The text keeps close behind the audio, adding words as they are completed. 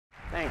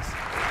Thanks.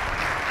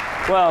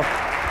 Well,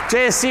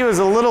 JSC was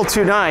a little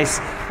too nice.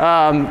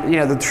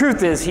 The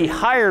truth is he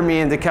hired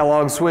me into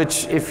Kellogg's,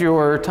 which if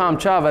you're Tom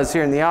Chavez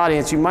here in the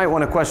audience, you might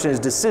want to question his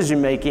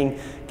decision-making,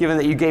 given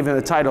that you gave him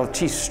the title of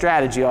Chief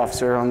Strategy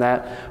Officer on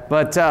that.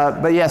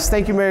 But yes,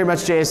 thank you very much,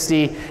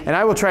 JSD. And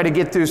I will try to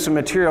get through some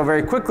material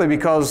very quickly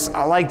because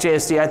I like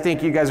JSD. I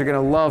think you guys are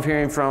going to love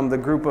hearing from the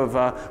group of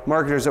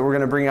marketers that we're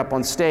going to bring up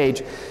on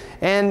stage.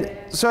 And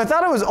so I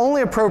thought it was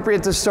only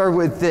appropriate to start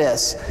with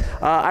this.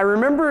 I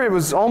remember it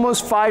was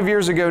almost 5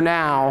 years ago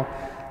now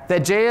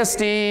that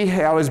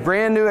JSD, I was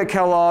brand new at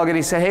Kellogg, and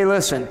he said, hey,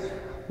 listen,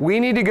 we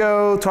need to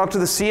go talk to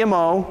the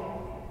CMO,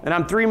 and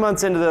I'm 3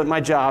 months into my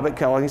job at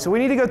Kellogg. He said, we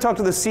need to go talk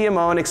to the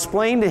CMO and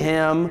explain to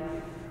him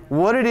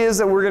what it is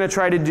that we're going to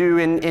try to do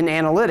in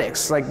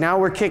analytics. Like now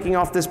we're kicking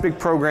off this big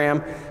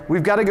program.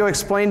 We've got to go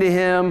explain to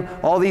him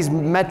all these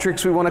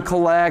metrics we want to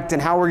collect and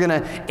how we're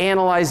going to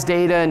analyze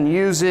data and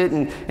use it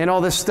and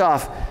all this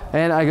stuff.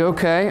 And I go,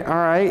 okay, all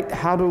right,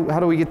 how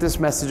do we get this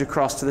message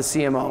across to the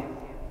CMO?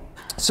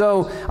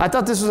 So I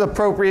thought this was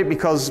appropriate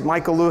because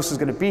Michael Lewis is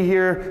going to be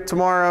here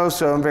tomorrow,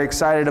 so I'm very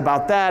excited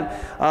about that.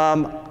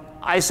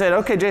 I said,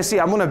 okay,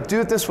 JC, I'm going to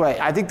do it this way.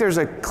 I think there's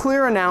a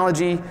clear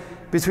analogy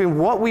between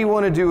what we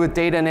want to do with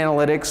data and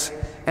analytics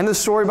and the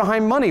story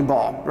behind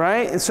Moneyball,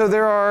 right? And so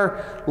there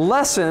are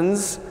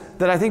lessons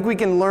that I think we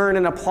can learn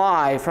and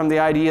apply from the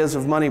ideas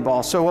of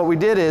Moneyball. So what we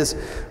did is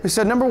we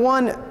said, number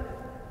one,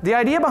 the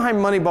idea behind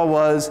Moneyball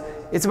was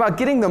it's about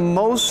getting the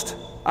most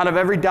out of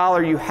every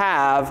dollar you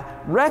have,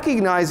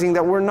 recognizing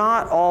that we're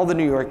not all the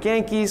New York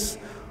Yankees.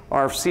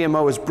 Our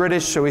CMO is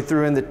British, so we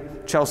threw in the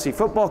Chelsea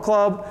Football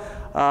Club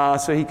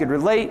so he could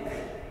relate.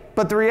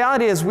 But the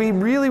reality is we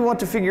really want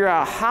to figure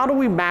out how do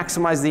we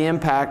maximize the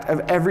impact of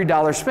every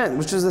dollar spent,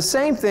 which is the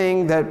same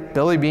thing that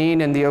Billy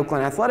Beane and the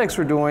Oakland Athletics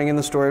were doing in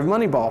the story of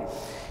Moneyball.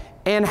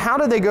 And how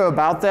did they go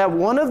about that?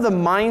 One of the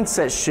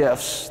mindset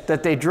shifts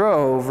that they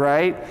drove,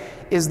 right,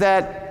 is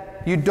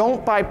that you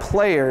don't buy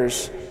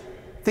players.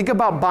 Think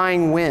about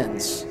buying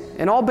wins.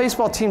 And all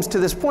baseball teams to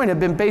this point have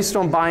been based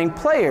on buying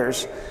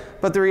players.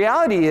 But the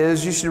reality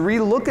is you should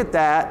relook at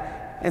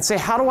that and say,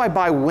 how do I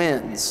buy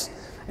wins?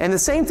 And the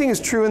same thing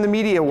is true in the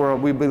media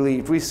world, we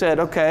believe. We said,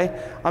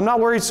 okay, I'm not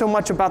worried so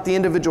much about the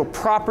individual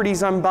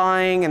properties I'm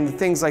buying and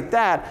things like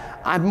that.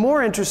 I'm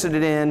more interested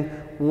in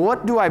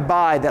what do I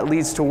buy that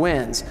leads to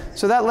wins?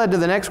 So that led to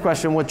the next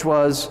question, which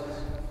was,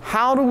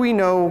 how do we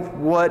know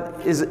what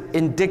is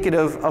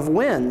indicative of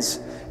wins?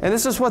 And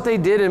this is what they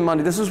did in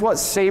Money. This is what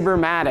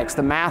Sabermatics,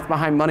 the math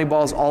behind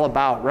Moneyball, is all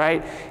about,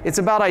 right? It's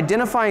about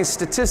identifying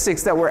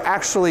statistics that were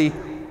actually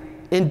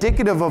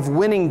indicative of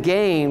winning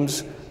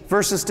games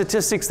versus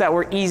statistics that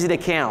were easy to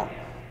count.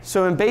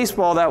 So in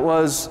baseball, that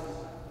was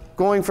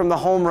going from the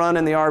home run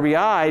and the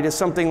RBI to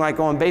something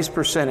like on base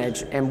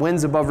percentage and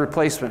wins above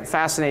replacement.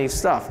 Fascinating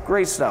stuff,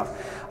 great stuff.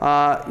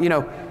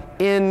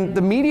 In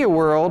the media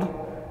world,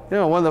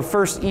 one of the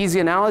first easy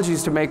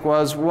analogies to make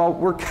was, well,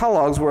 we're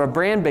Kellogg's, we're a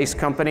brand-based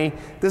company.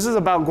 This is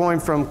about going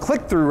from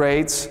click-through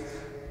rates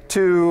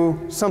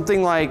to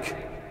something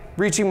like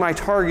reaching my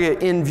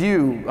target in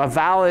view, a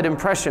valid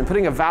impression,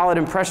 putting a valid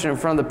impression in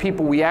front of the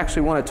people we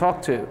actually want to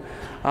talk to,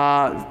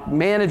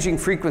 managing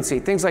frequency,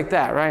 things like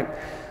that, right?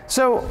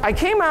 So I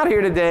came out here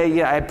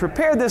today, I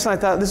prepared this and I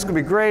thought this is going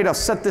to be great. I'll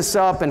set this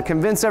up and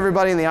convince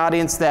everybody in the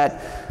audience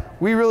that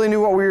we really knew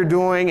what we were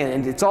doing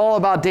and it's all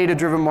about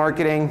data-driven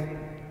marketing.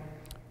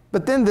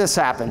 But then this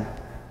happened.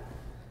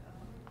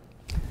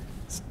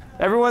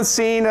 Everyone's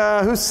seen,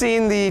 who's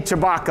seen the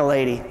Chewbacca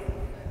lady?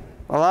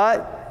 A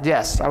lot?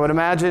 Yes, I would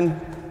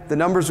imagine the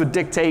numbers would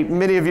dictate.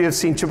 Many of you have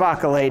seen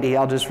Chewbacca lady.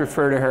 I'll just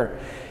refer to her.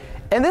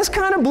 And this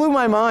kind of blew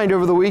my mind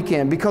over the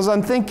weekend because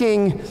I'm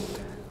thinking,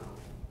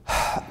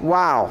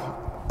 wow,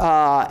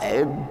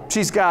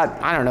 she's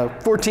got, I don't know,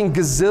 14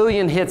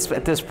 gazillion hits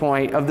at this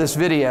point of this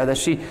video that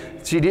she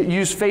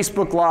used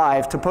Facebook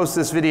Live to post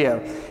this video.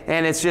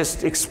 And it's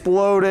just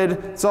exploded.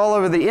 It's all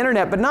over the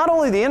internet. But not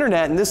only the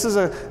internet, and this is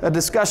a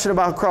discussion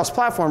about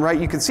cross-platform, right?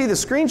 You can see the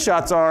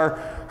screenshots are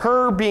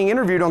her being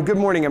interviewed on Good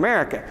Morning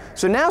America.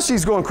 So now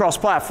she's going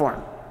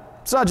cross-platform.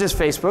 It's not just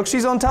Facebook.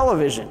 She's on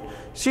television.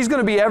 She's going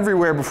to be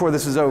everywhere before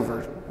this is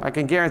over. I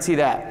can guarantee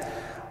that.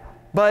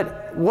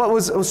 But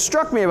what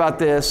struck me about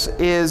this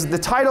is the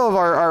title of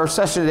our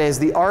session today is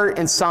The Art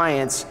and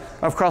Science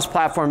of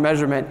Cross-Platform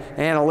Measurement and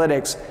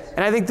Analytics.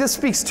 And I think this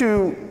speaks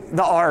to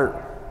the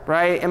art,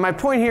 right? And my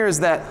point here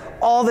is that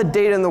all the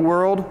data in the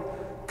world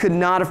could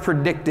not have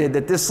predicted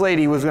that this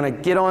lady was going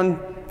to get on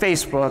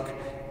Facebook,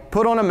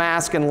 put on a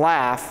mask and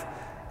laugh,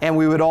 and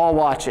we would all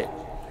watch it.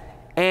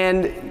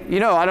 And,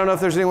 I don't know if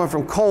there's anyone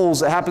from Kohl's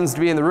that happens to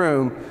be in the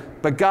room,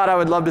 but God, I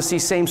would love to see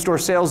same-store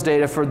sales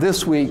data for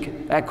this week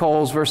at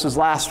Kohl's versus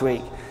last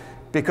week.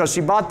 Because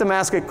she bought the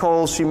mask at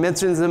Kohl's, she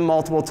mentions them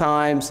multiple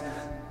times.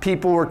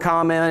 People were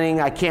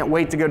commenting, I can't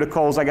wait to go to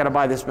Kohl's, I got to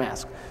buy this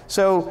mask.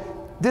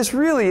 So this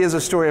really is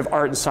a story of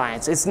art and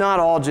science. It's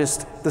not all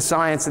just the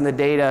science and the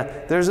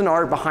data. There's an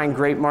art behind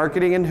great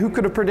marketing, and who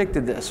could have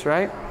predicted this,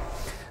 right?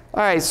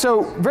 All right,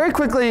 so very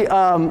quickly,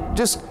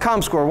 just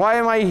comScore. Why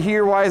am I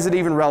here? Why is it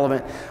even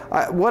relevant?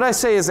 What I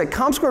say is that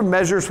comScore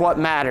measures what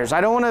matters.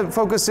 I don't want to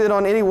focus in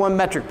on any one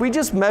metric. We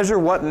just measure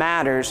what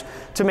matters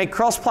to make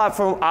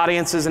cross-platform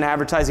audiences and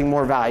advertising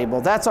more valuable.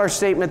 That's our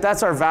statement.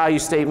 That's our value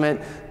statement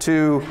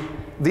to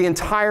the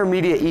entire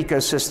media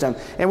ecosystem.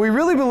 And we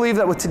really believe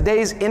that with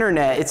today's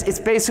internet, it's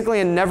basically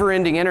a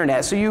never-ending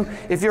internet. So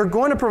if you're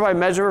going to provide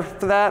measure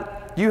for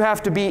that, you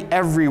have to be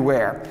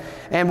everywhere.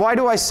 And why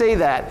do I say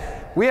that?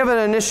 We have an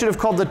initiative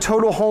called the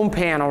Total Home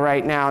Panel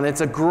right now, and it's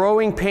a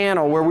growing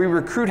panel where we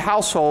recruit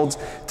households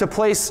to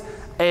place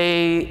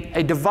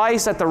a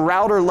device at the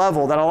router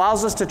level that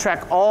allows us to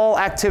track all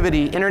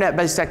activity,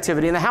 internet-based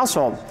activity in the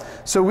household.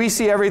 So we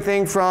see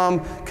everything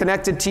from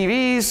connected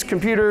TVs,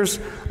 computers,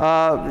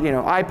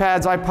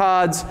 iPads,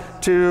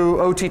 iPods, to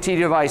OTT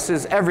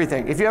devices,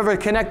 everything. If you have a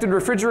connected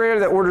refrigerator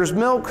that orders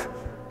milk,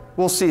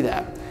 we'll see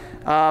that.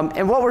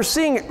 And what we're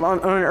seeing on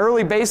an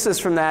early basis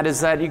from that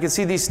is that you can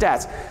see these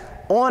stats.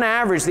 On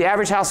average, the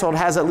average household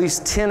has at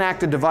least 10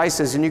 active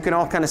devices, and you can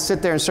all kind of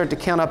sit there and start to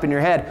count up in your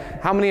head,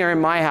 how many are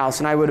in my house?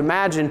 And I would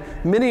imagine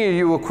many of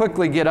you will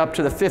quickly get up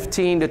to the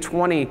 15 to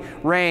 20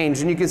 range,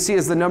 and you can see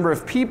as the number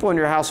of people in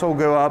your household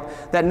go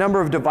up, that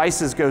number of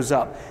devices goes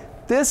up.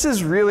 This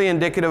is really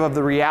indicative of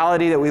the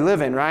reality that we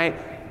live in, right?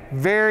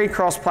 Very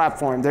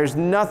cross-platform. There's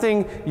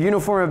nothing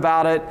uniform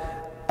about it.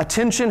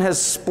 Attention has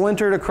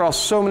splintered across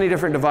so many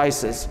different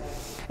devices.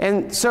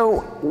 And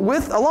so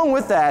along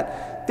with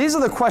that, these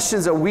are the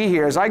questions that we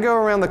hear. As I go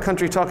around the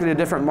country talking to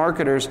different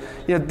marketers,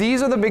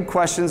 these are the big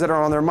questions that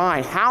are on their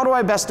mind. How do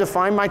I best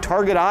define my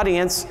target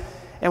audience,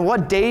 and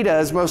what data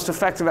is most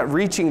effective at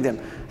reaching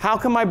them? How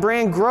can my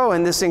brand grow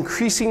in this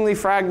increasingly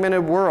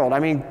fragmented world? I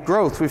mean,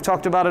 growth, we've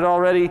talked about it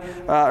already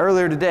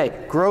earlier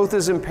today. Growth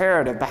is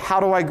imperative, but how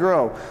do I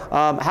grow?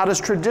 How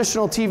does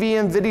traditional TV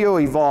and video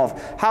evolve?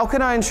 How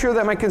can I ensure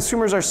that my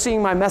consumers are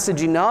seeing my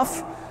message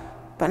enough,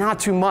 but not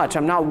too much?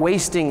 I'm not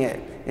wasting it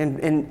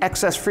in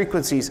excess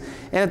frequencies.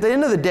 And at the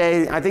end of the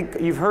day, I think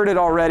you've heard it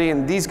already,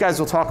 and these guys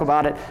will talk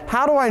about it.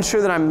 How do I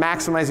ensure that I'm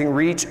maximizing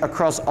reach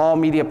across all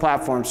media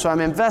platforms? So I'm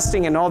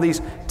investing in all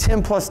these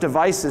 10 plus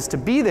devices to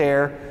be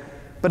there,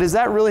 but is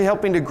that really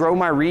helping to grow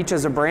my reach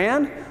as a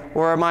brand,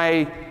 or am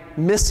I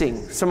missing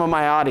some of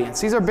my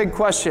audience? These are big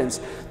questions.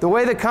 The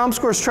way that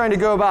comScore is trying to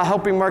go about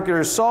helping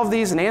marketers solve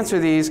these and answer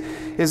these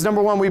is,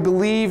 number one, we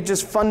believe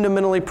just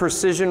fundamentally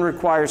precision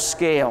requires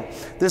scale.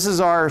 This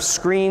is our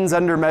screens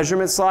under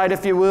measurement slide,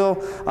 if you will.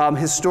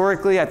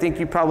 Historically, I think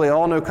you probably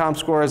all know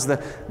comScore as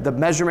the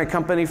measurement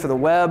company for the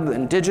web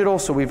and digital,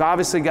 so we've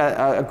obviously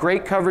got a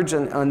great coverage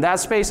on that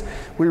space.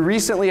 We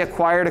recently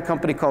acquired a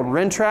company called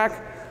Rentrack,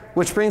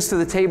 which brings to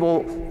the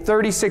table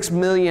 36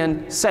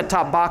 million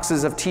set-top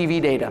boxes of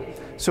TV data.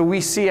 So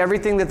we see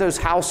everything that those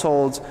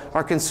households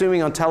are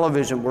consuming on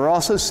television. We're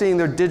also seeing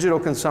their digital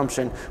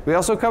consumption. We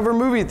also cover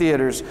movie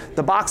theaters.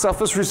 The box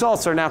office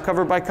results are now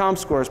covered by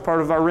comScore as part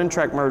of our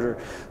Rentrack merger.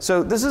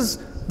 So this is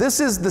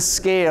the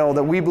scale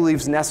that we believe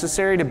is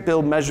necessary to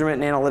build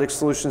measurement and analytics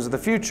solutions of the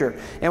future.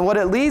 And what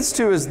it leads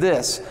to is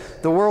this: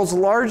 the world's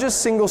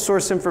largest single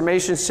source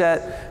information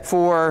set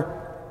for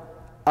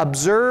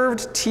observed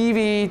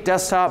TV,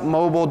 desktop,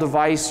 mobile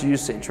device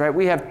usage, right?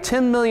 We have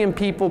 10 million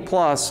people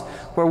plus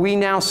where we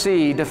now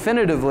see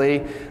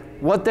definitively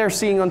what they're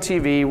seeing on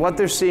TV, what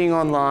they're seeing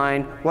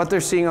online, what they're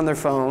seeing on their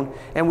phone,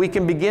 and we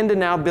can begin to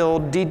now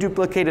build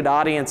deduplicated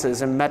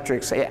audiences and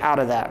metrics out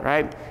of that,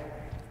 right?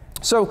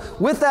 So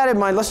with that in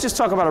mind, let's just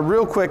talk about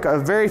a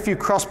very few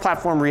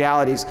cross-platform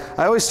realities.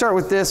 I always start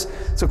with this.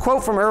 It's a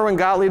quote from Erwin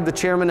Gottlieb, the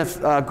chairman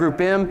of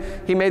Group M.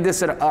 He made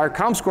this at our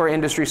comScore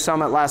Industry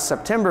Summit last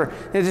September.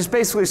 And it just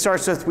basically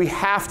starts with, we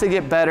have to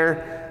get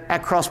better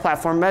at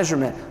cross-platform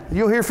measurement.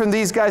 You'll hear from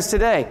these guys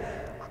today.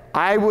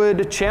 I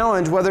would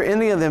challenge whether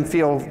any of them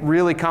feel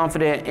really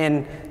confident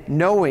in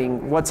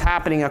knowing what's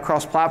happening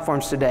across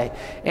platforms today.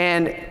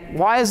 And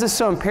why is this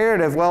so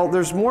imperative? Well,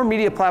 there's more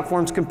media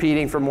platforms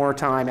competing for more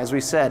time, as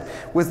we said.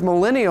 With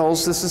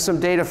millennials, this is some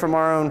data from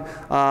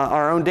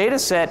our own data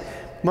set,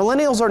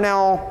 millennials are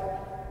now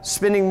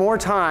spending more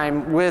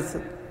time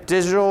with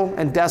digital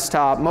and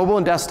desktop, mobile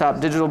and desktop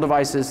digital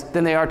devices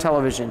than they are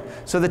television.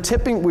 So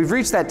we've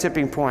reached that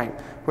tipping point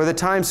where the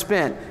time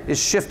spent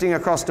is shifting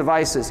across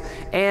devices.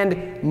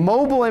 And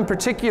mobile in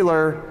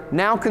particular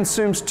now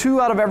consumes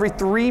 2 out of every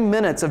 3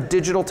 minutes of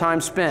digital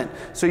time spent.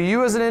 So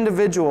you as an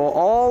individual,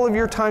 all of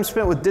your time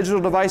spent with digital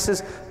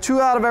devices,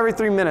 2 out of every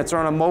 3 minutes are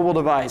on a mobile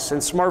device,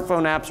 and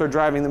smartphone apps are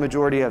driving the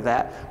majority of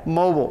that.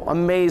 Mobile,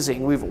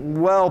 amazing. We've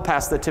well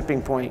past the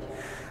tipping point.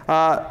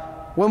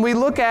 When we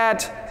look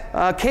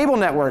at cable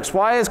networks,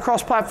 why is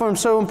cross-platform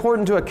so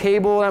important to a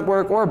cable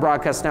network or a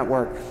broadcast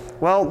network?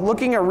 Well,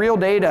 looking at real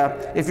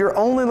data, if you're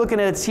only looking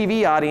at a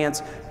TV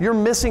audience, you're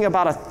missing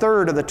about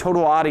 1/3 of the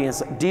total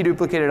audience,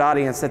 deduplicated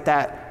audience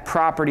that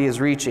property is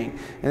reaching.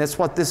 And that's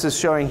what this is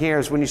showing here,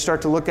 is when you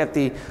start to look at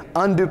the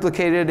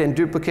unduplicated and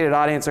duplicated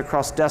audience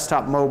across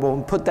desktop, mobile,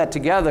 and put that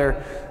together,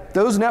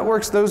 those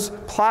networks, those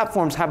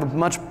platforms have a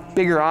much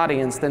bigger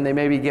audience than they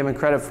may be given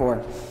credit for.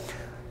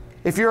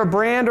 If you're a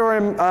brand or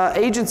an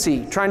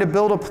agency trying to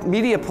build a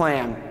media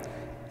plan,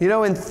 you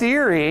know, in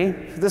theory,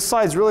 this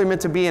slide's really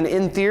meant to be an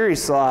in theory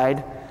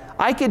slide,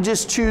 I could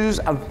just choose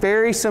a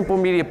very simple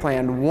media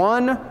plan,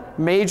 one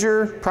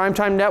major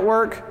primetime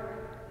network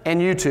and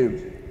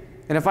YouTube.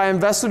 And if I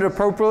invested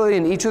appropriately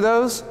in each of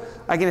those,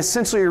 I can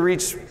essentially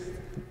reach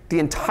the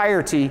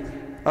entirety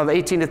of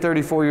 18 to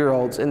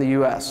 34-year-olds in the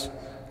US.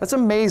 That's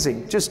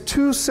amazing. Just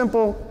two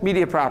simple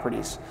media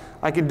properties.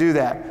 I could do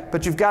that.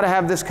 But you've got to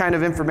have this kind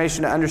of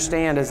information to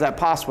understand, is that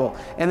possible?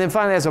 And then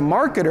finally, as a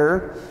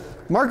marketer,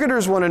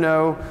 marketers want to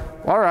know,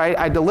 all right,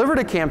 I delivered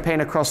a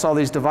campaign across all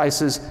these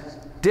devices.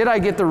 Did I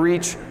get the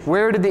reach?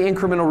 Where did the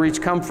incremental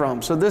reach come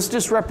from? So this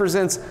just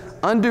represents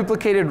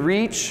unduplicated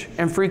reach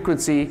and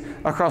frequency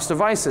across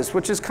devices,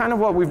 which is kind of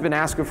what we've been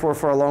asking for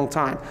a long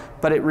time.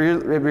 But it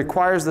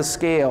requires the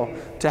scale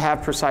to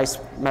have precise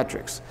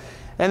metrics.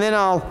 And then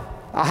I'll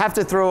have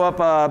to throw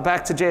up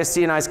back to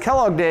JSD and I's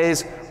Kellogg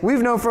days.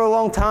 We've known for a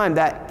long time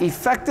that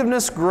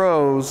effectiveness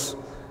grows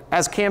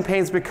as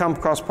campaigns become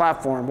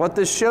cross-platform. What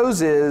this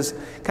shows is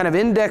kind of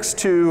indexed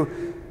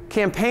to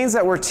campaigns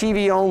that were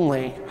TV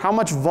only. How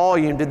much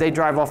volume did they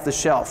drive off the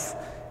shelf?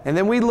 And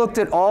then we looked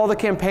at all the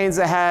campaigns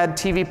that had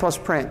TV plus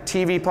print,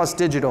 TV plus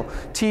digital,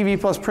 TV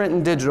plus print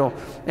and digital.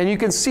 And you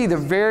can see the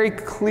very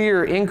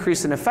clear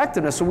increase in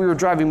effectiveness. So we were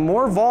driving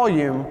more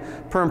volume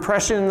per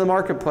impression in the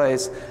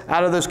marketplace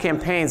out of those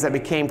campaigns that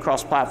became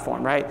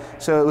cross-platform, right?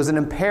 So it was an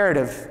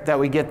imperative that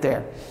we get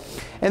there.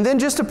 And then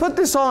just to put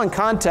this all in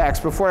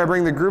context before I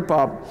bring the group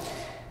up,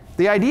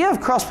 the idea of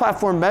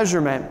cross-platform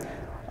measurement,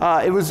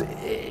 it was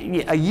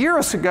a year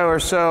ago or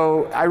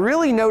so, I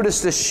really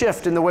noticed this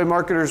shift in the way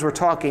marketers were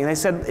talking. They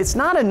said, it's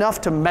not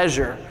enough to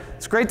measure.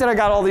 It's great that I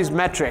got all these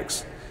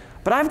metrics,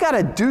 but I've got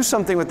to do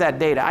something with that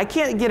data. I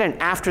can't get an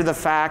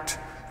after-the-fact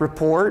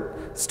report.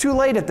 It's too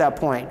late at that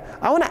point.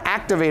 I want to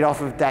activate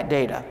off of that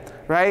data,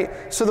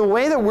 right? So the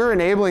way that we're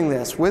enabling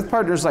this with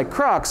partners like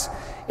Krux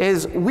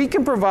is we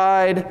can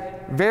provide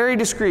very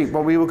discrete,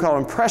 what we would call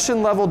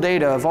impression level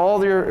data of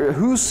all your,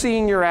 who's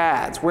seeing your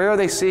ads, where are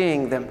they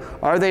seeing them,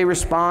 are they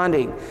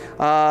responding,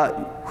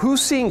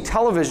 who's seeing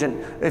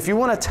television, if you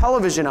want a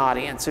television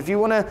audience, if you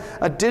want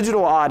a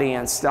digital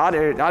audience,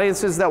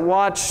 audiences that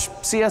watch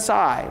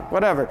CSI,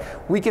 whatever,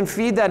 we can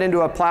feed that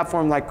into a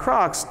platform like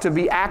Krux to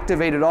be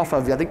activated off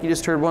of. I think you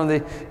just heard one of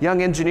the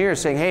young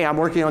engineers saying, hey, I'm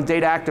working on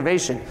data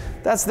activation.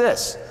 That's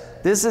this.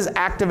 This is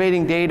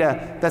activating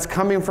data that's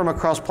coming from a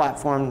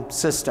cross-platform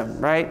system,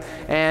 right?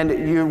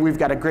 And we've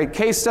got a great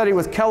case study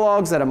with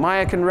Kellogg's that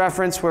Amaya can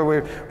reference where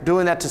we're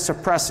doing that to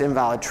suppress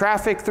invalid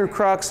traffic through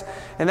Krux,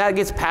 and that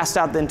gets passed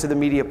out then to the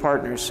media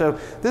partners. So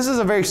this is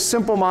a very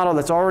simple model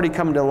that's already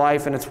come to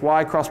life, and it's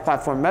why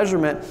cross-platform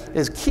measurement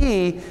is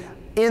key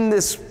in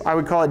this, I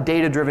would call it,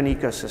 data-driven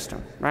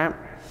ecosystem, right?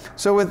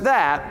 So with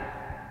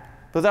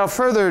that, without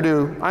further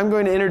ado, I'm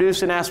going to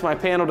introduce and ask my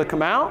panel to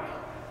come out.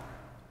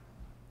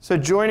 So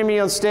joining me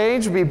on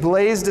stage will be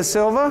Blaze Da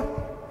Silva,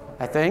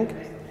 I think.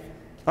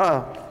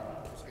 Uh-oh.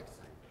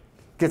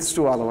 Get the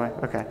stool out of the way,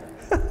 okay.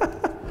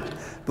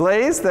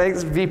 Blaze,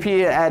 thanks,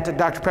 VP at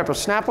Dr. Pepper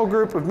Snapple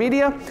Group of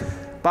Media.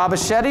 Bob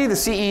Achetti, the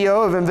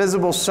CEO of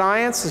Invisible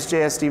Science, as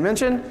JSD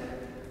mentioned.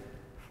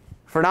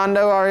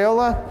 Fernando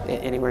Ariola,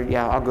 anywhere,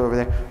 yeah, I'll go over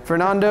there.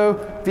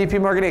 Fernando, VP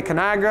Marketing at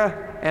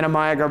Conagra, and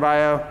Amaya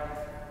Garbayo,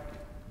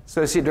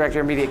 Associate Director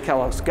of Media at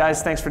Kellogg's.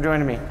 Guys, thanks for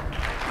joining me.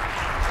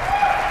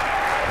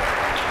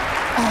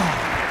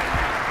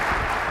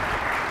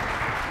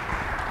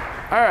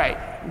 All right,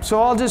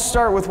 so I'll just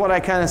start with what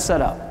I kind of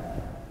set up.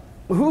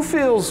 Who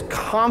feels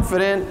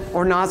confident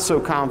or not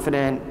so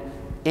confident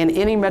in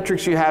any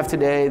metrics you have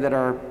today that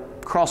are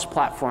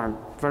cross-platform?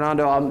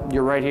 Fernando,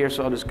 you're right here,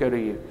 so I'll just go to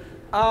you.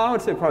 I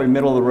would say probably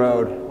middle of the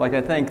road. Like,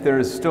 I think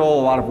there's still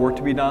a lot of work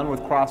to be done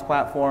with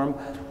cross-platform.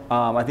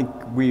 I think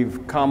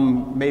we've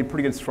made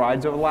pretty good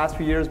strides over the last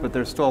few years, but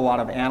there's still a lot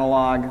of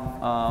analog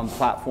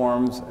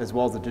platforms as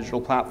well as the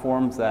digital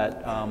platforms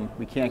that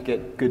we can't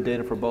get good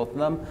data for both of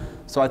them.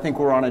 So I think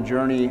we're on a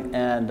journey,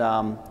 and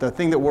the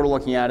thing that we're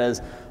looking at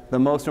is the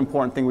most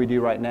important thing we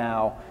do right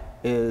now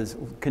is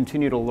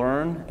continue to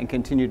learn and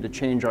continue to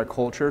change our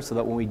culture so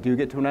that when we do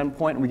get to an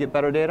endpoint and we get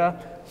better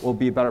data, we'll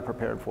be better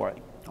prepared for it.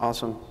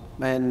 Awesome.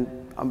 And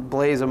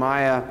Blaze,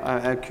 Amaya,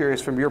 I'm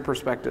curious from your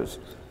perspectives.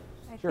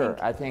 Sure.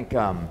 I think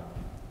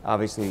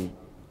obviously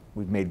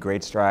we've made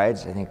great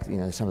strides. I think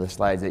some of the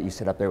slides that you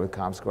set up there with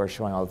comScore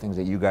showing all the things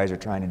that you guys are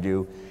trying to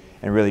do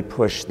and really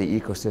push the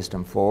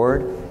ecosystem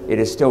forward. It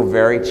is still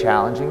very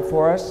challenging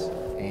for us,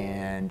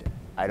 and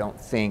I don't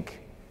think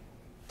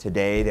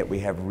today that we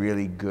have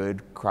really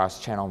good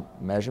cross-channel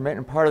measurement.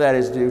 And part of that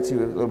is due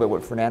to a little bit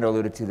what Fernando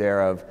alluded to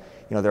there of,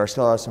 there are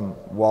still some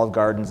walled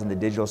gardens in the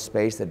digital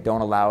space that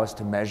don't allow us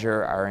to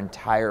measure our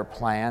entire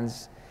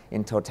plans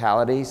in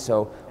totality.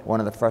 So one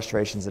of the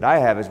frustrations that I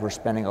have is we're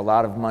spending a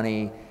lot of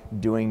money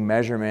doing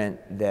measurement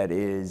that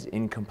is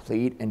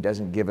incomplete and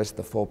doesn't give us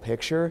the full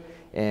picture,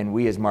 and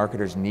we as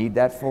marketers need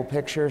that full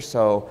picture.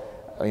 So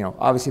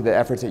obviously the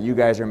efforts that you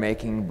guys are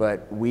making,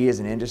 but we as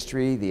an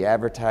industry, the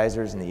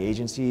advertisers and the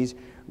agencies,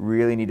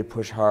 really need to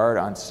push hard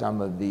on some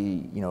of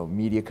the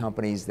media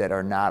companies that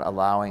are not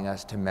allowing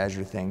us to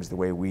measure things the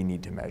way we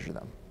need to measure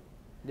them.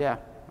 Yeah,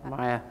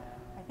 Maya.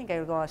 I think I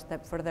would go a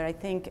step further. I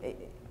think,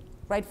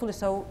 rightfully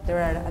so,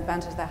 there are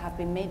advances that have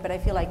been made, but I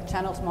feel like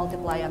channels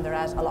multiply under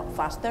us a lot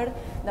faster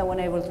than we're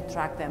able to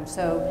track them.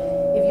 So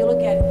if you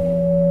look at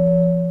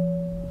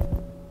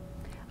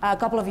a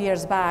couple of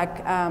years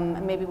back,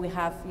 maybe we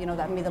have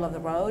that middle of the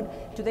road.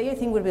 Today I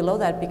think we're below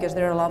that because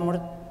there are a lot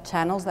more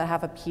channels that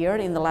have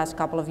appeared in the last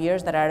couple of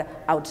years that are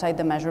outside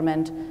the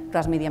measurement,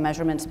 cross-media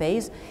measurement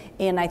space.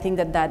 And I think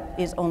that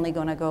is only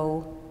going to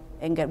go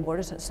and get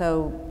worse.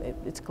 So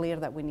it's clear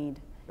that we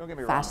need Don't get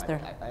me faster.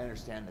 wrong, I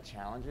understand the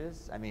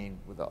challenges. I mean,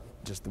 with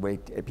just the way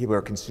people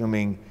are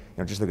consuming,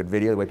 just look at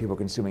video, the way people are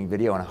consuming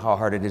video and how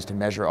hard it is to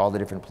measure all the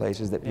different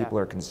places that people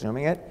are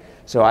consuming it.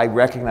 So I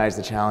recognize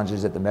the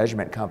challenges that the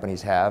measurement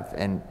companies have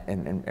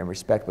and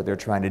respect what they're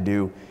trying to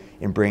do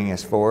in bringing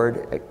us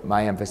forward.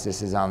 My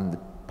emphasis is on the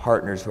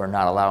partners who are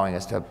not allowing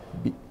us to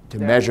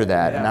measure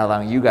that and not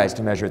allowing you guys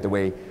to measure it the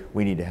way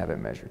we need to have it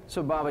measured.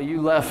 So Baba,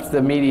 you left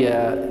the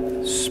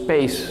media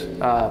space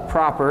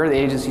proper, the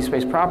agency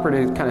space proper,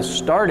 to kind of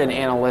start an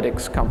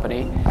analytics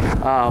company.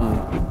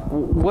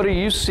 What are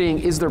you seeing?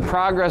 Is there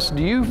progress?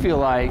 Do you feel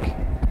like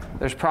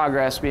there's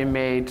progress being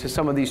made to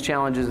some of these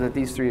challenges that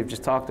these three have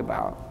just talked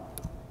about?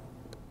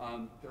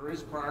 There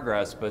is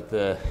progress, but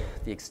the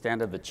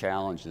extent of the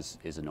challenge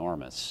is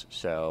enormous.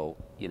 So,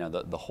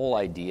 the whole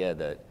idea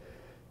that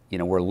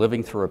we're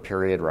living through a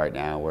period right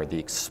now where the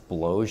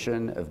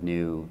explosion of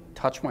new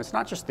touch points,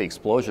 not just the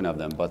explosion of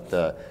them, but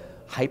the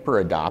hyper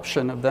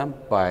adoption of them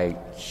by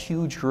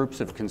huge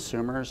groups of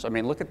consumers. I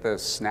mean, look at the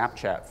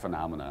Snapchat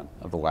phenomenon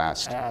of the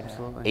last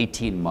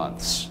 18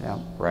 months,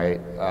 right?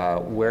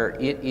 Where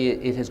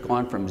it has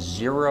gone from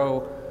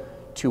zero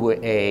to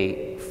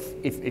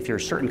if you're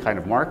a certain kind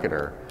of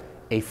marketer,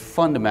 a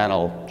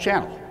fundamental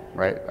channel,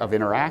 right, of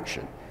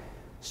interaction.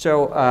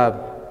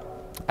 So,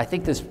 I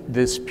think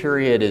this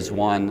period is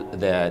one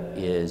that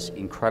is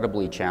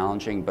incredibly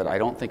challenging, but I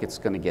don't think it's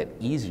going to get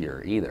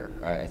easier either.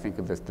 I think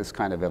this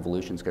kind of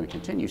evolution is going to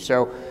continue.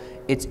 So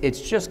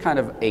it's just kind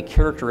of a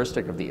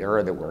characteristic of the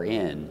era that we're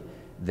in,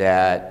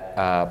 that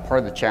part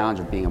of the challenge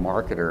of being a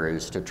marketer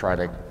is to try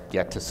to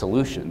get to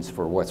solutions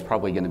for what's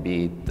probably going to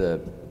be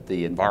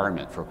the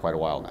environment for quite a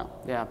while now.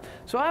 Yeah.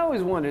 So I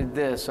always wondered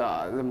this,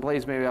 and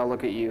Blaze, maybe I'll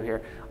look at you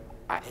here.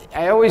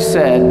 I always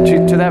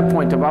said, to that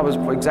point, to Baba's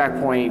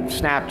exact point,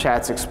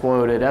 Snapchat's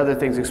exploded, other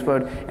things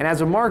explode, and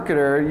as a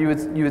marketer,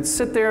 you would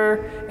sit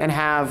there and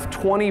have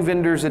 20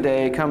 vendors a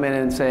day come in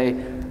and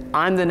say,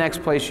 I'm the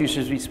next place you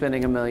should be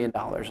spending $1 million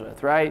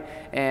with, right?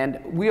 And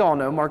we all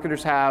know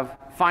marketers have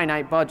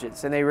finite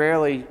budgets, and they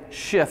rarely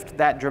shift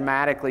that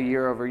dramatically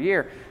year over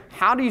year.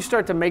 How do you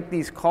start to make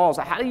these calls?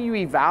 How do you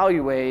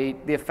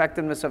evaluate the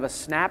effectiveness of a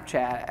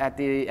Snapchat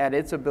at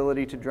its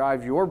ability to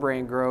drive your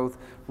brand growth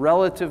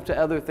relative to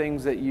other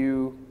things that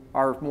you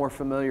are more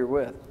familiar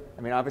with?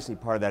 I mean, obviously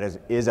part of that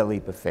is a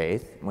leap of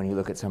faith when you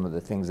look at some of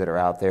the things that are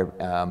out there,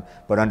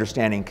 but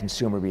understanding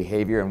consumer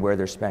behavior and where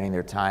they're spending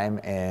their time,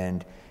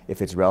 and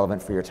if it's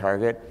relevant for your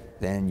target,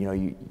 then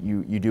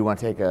you do want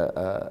to take an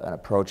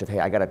approach of, hey,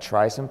 I got to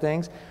try some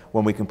things.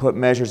 When we can put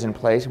measures in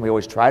place, and we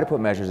always try to put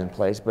measures in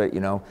place, but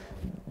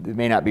we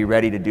may not be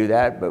ready to do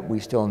that, but we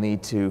still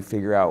need to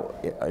figure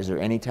out, is there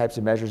any types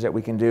of measures that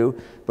we can do?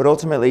 But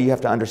ultimately, you have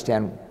to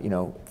understand,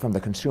 from the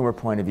consumer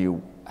point of view,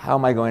 how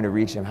am I going to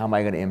reach them? How am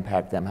I going to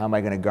impact them? How am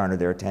I going to garner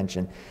their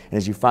attention? And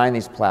as you find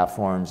these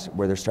platforms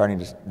where they're starting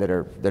to, that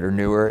are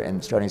newer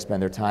and starting to spend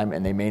their time,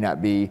 and they may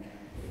not be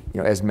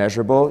as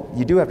measurable,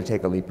 you do have to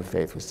take a leap of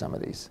faith with some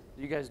of these.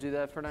 Do you guys do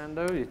that,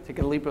 Fernando? You take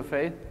a leap of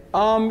faith?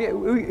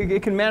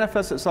 It can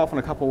manifest itself in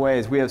a couple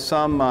ways. We have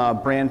some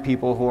brand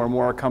people who are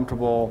more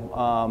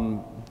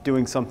comfortable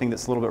doing something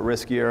that's a little bit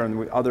riskier,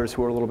 and others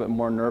who are a little bit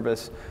more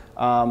nervous.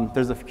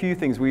 There's a few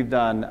things we've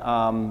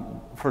done.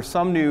 For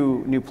some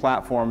new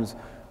platforms,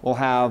 we'll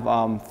have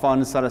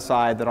funds set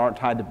aside that aren't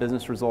tied to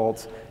business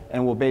results,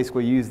 and we'll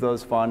basically use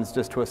those funds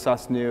just to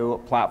assess new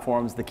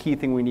platforms. The key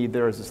thing we need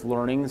there is just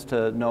learnings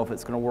to know if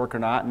it's going to work or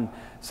not, and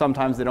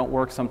sometimes they don't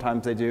work,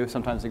 sometimes they do,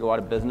 sometimes they go out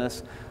of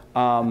business.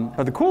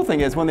 But the cool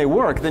thing is when they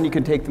work, then you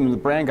can take them to the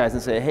brand guys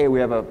and say, hey, we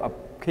have a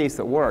case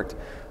that worked.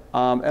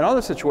 In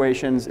other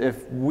situations,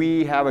 if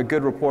we have a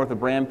good rapport with the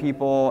brand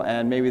people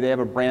and maybe they have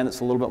a brand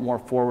that's a little bit more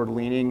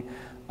forward-leaning,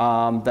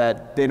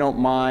 that they don't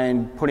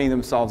mind putting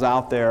themselves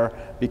out there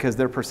because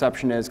their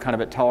perception is kind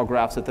of it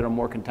telegraphs that they're a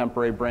more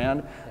contemporary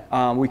brand.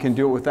 We can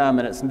do it with them,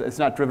 and it's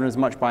not driven as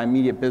much by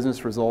immediate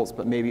business results,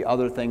 but maybe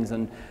other things,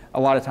 and a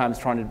lot of times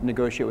trying to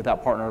negotiate with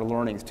that partner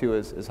learnings too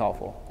is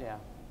helpful. Yeah.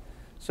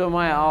 So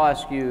Maya, I'll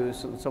ask you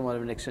somewhat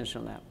of an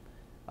extension on that.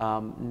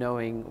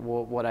 Knowing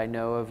what I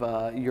know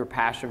of your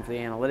passion for the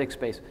analytics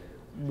space,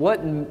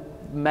 what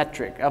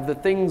metric of the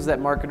things that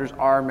marketers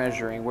are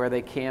measuring, where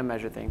they can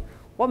measure things,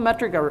 what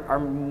metric are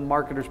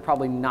marketers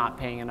probably not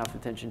paying enough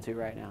attention to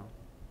right now?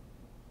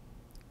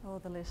 Oh,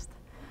 the list.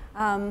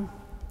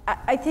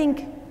 I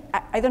think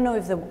I don't know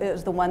if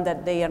it's the one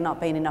that they are not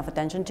paying enough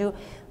attention to.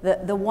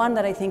 The one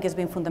that I think has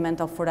been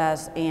fundamental for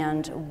us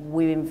and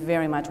we've been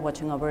very much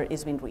watching over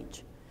is been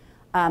reach.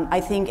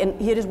 I think, and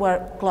here is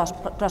where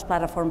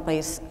cross-platform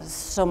plays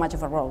so much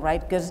of a role,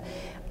 right? Because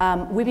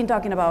we've been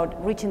talking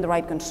about reaching the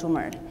right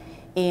consumer,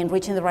 and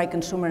reaching the right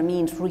consumer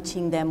means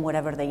reaching them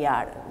wherever they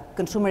are.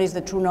 Consumer is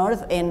the true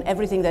north, and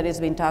everything that has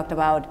been talked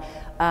about,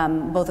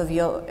 both of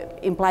you,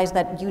 implies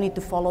that you need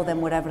to follow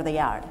them wherever they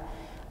are.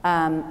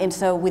 And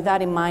so with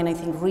that in mind, I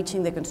think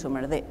reaching the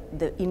consumer,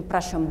 the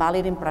impression,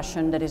 valid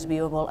impression that is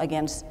viewable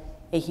against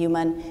a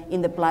human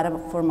in the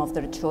platform of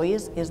their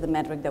choice is the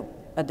metric that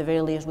at the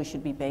very least we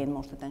should be paying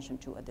most attention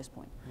to at this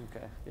point.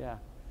 Okay, yeah.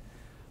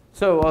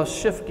 So I'll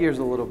shift gears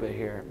a little bit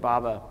here.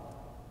 Baba,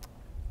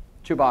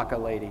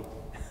 Chewbacca lady,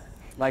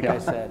 like I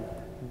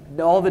said,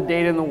 all the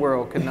data in the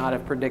world could not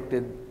have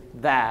predicted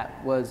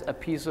that was a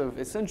piece of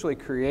essentially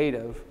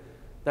creative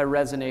that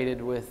resonated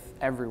with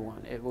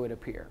everyone, it would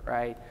appear,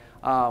 right?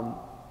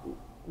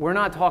 We're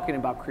not talking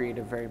about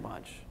creative very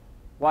much.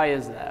 Why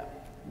is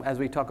that? As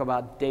we talk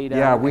about data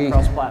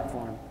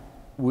cross-platform.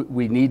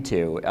 We need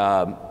to.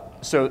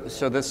 So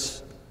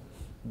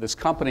this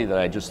company that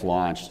I just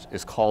launched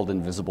is called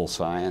Invisible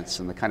Science,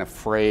 and the kind of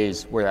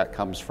phrase where that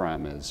comes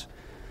from is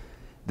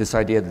this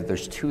idea that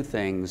there's two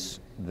things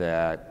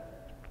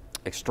that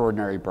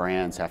extraordinary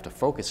brands have to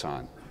focus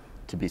on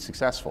to be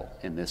successful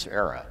in this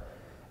era,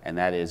 and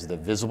that is the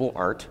visible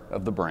art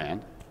of the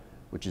brand,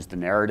 which is the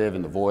narrative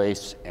and the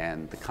voice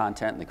and the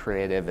content and the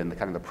creative and the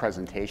kind of the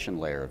presentation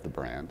layer of the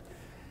brand.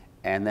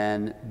 And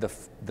then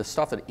the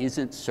stuff that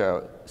isn't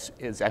so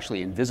is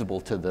actually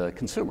invisible to the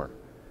consumer,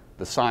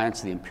 the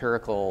science, the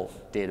empirical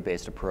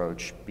database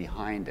approach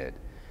behind it.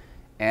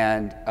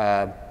 And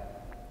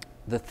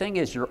the thing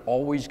is, you're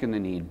always going to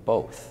need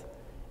both.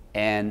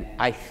 And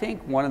I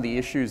think one of the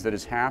issues that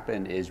has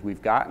happened is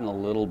we've gotten a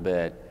little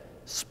bit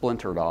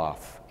splintered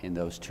off in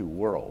those two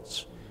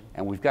worlds.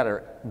 And we've got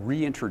to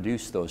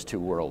reintroduce those two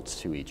worlds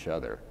to each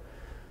other.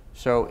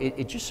 So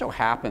it just so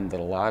happened that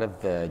a lot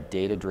of the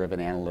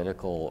data-driven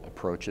analytical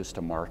approaches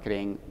to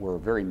marketing were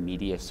very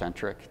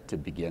media-centric to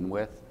begin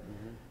with.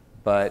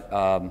 But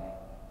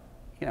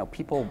you know,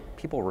 people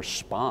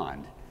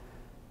respond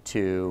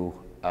to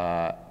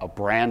a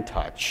brand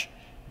touch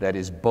that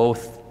is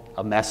both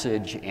a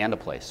message and a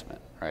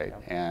placement, right?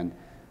 And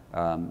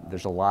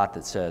there's a lot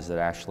that says that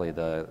actually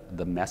the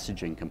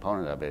messaging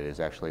component of it is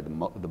actually the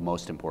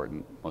most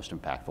important, most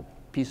impactful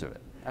piece of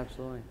it.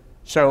 Absolutely.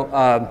 So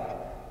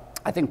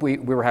I think we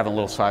were having a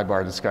little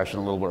sidebar discussion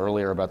a little bit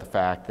earlier about the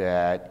fact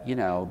that, you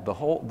know, the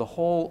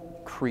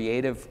whole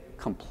creative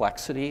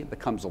complexity that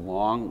comes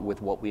along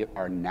with what we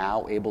are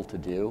now able to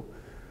do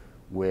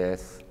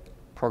with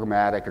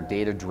programmatic or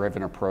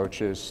data-driven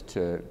approaches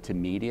to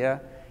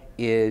media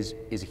is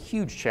a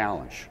huge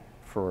challenge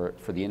for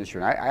the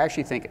industry. And I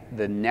actually think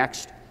the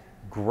next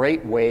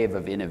great wave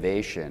of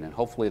innovation, and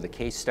hopefully the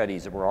case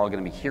studies that we're all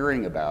going to be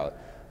hearing about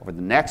over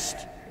the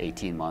next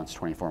 18 months,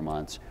 24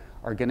 months,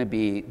 are going to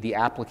be the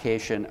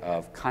application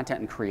of content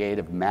and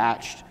creative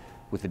matched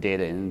with the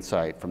data and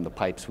insight from the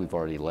pipes we've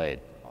already laid.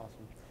 Awesome.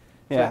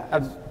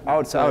 Yeah, I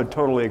would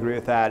totally agree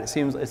with that.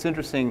 It's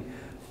interesting.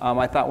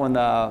 I thought when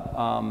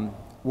the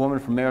woman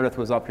from Meredith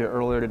was up here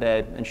earlier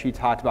today, and she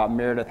talked about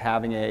Meredith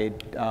having a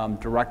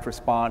direct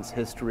response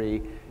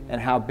history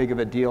and how big of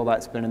a deal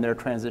that's been in their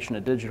transition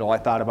to digital. I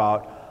thought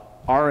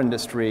about our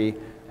industry,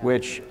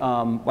 which,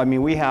 I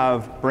mean, we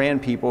have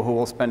brand people who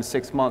will spend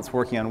 6 months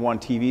working on one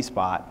TV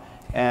spot.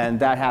 And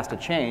that has to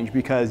change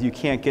because you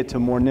can't get to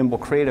more nimble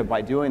creative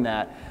by doing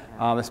that,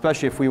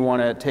 especially if we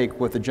want to take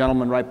what the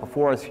gentleman right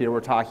before us here we're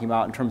talking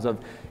about in terms of,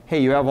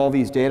 hey, you have all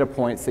these data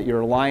points that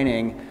you're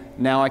aligning.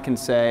 Now I can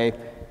say,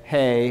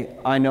 hey,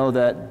 I know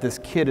that this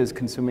kid is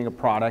consuming a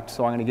product,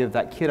 so I'm going to give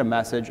that kid a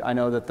message. I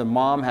know that the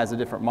mom has a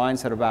different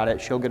mindset about it.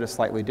 She'll get a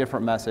slightly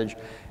different message.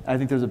 And I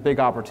think there's a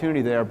big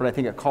opportunity there, but I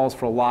think it calls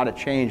for a lot of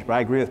change. But I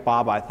agree with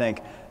Bob. I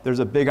think there's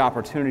a big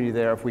opportunity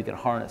there if we can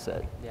harness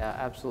it. Yeah,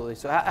 absolutely.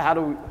 So how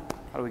do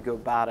we go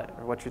about it?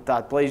 Or what's your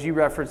thought? Blaze, you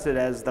referenced it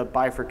as the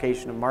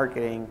bifurcation of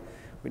marketing.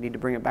 We need to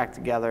bring it back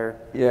together.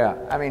 Yeah,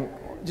 I mean,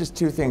 just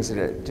two things,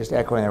 just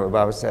echoing what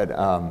Bob said.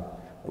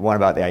 One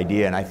about the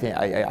idea, and I think,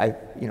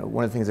 you know,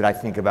 one of the things that I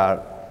think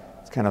about,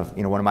 it's kind of,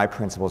 you know, one of my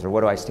principles, or what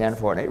do I stand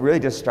for? And it really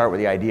just start with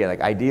the idea, like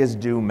ideas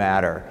do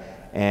matter.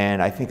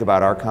 And I think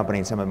about our company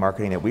and some of the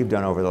marketing that we've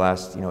done over the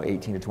last, you know,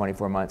 18 to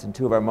 24 months, and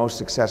two of our most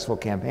successful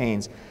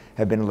campaigns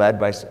have been led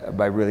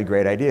by really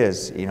great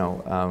ideas. You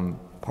know,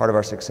 part of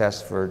our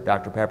success for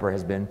Dr. Pepper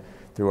has been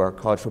through our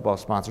college football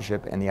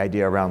sponsorship and the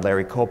idea around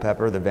Larry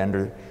Culpepper, the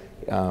vendor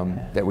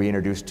that we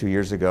introduced 2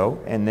 years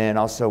ago. And then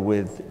also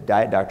with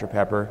Diet Dr.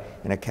 Pepper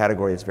in a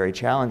category that's very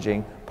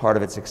challenging, part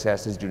of its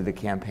success is due to the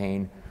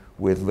campaign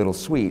with Little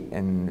Sweet,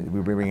 and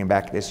we'll be bringing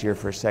back this year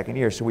for a second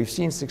year. So we've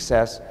seen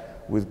success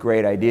with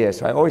great ideas.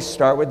 So I always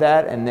start with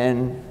that and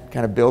then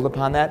kind of build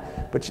upon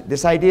that. But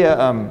this idea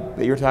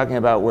that you're talking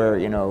about where,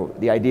 you know,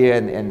 the idea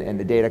and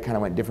the data kind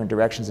of went different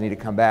directions and need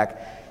to come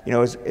back, you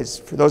know, it's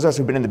for those of us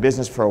who've been in the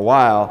business for a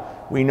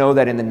while, we know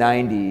that in the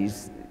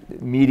 90s,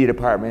 media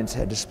departments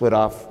had to split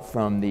off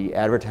from the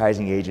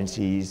advertising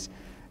agencies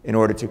in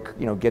order to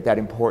get that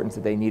importance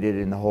that they needed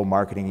in the whole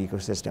marketing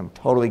ecosystem.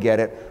 Totally get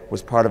it.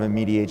 Was part of a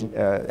media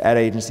ad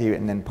agency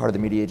and then part of the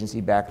media agency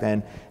back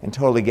then, and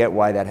totally get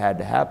why that had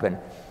to happen.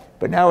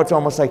 But now it's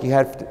almost like they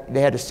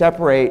had to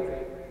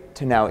separate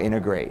to now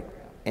integrate.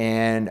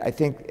 And I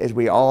think as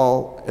we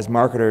all, as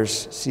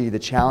marketers, see the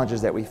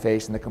challenges that we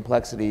face and the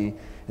complexity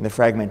and the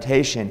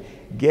fragmentation,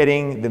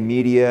 getting the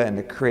media and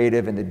the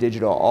creative and the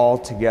digital all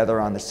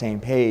together on the same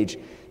page,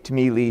 to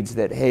me leads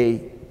that,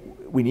 hey,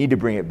 we need to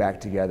bring it back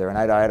together. And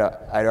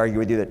I'd argue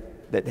with you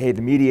that hey,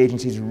 the media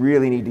agencies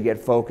really need to get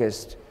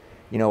focused,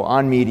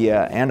 on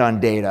media and on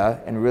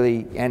data and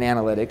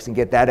analytics and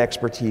get that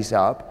expertise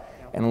up,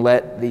 and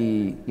let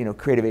the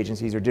creative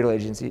agencies or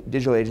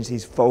digital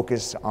agencies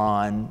focus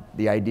on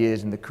the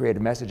ideas and the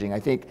creative messaging. I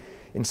think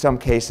in some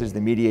cases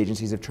the media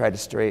agencies have tried to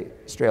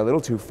stray a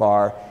little too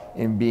far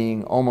in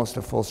being almost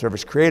a full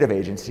service creative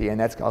agency, and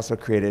that's also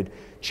created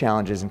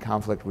challenges and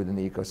conflict within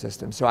the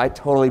ecosystem. So I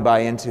totally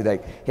buy into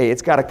that, hey,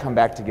 it's got to come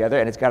back together,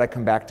 and it's got to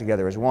come back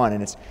together as one.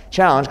 And it's a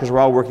challenge because we're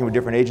all working with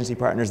different agency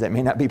partners that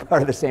may not be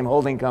part of the same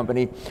holding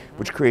company,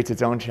 which creates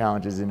its own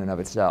challenges in and of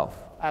itself.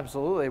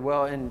 Absolutely.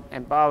 Well,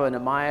 and Bob and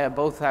Amaya,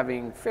 both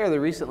having fairly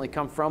recently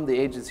come from the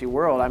agency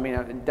world, I mean,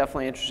 I'm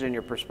definitely interested in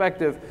your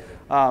perspective.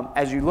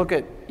 As you look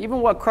at even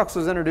what Krux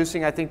was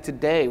introducing, I think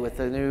today with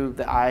the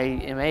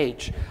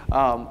IMH,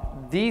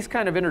 these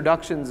kind of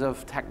introductions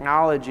of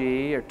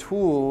technology or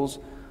tools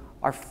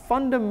are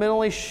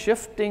fundamentally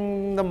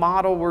shifting the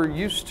model we're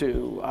used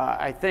to,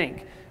 I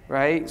think,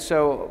 right?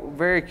 So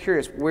very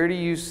curious, where do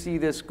you see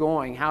this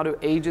going? How do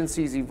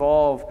agencies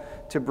evolve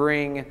to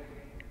bring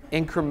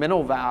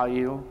incremental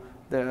value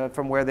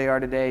from where they are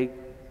today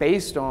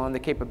based on the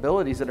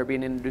capabilities that are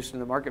being introduced in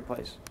the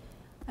marketplace?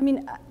 I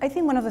mean, I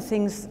think one of the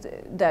things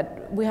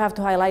that we have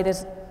to highlight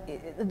is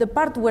the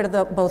part where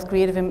both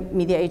creative and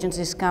media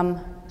agencies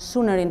come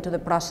sooner into the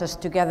process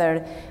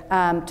together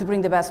to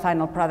bring the best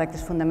final product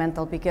is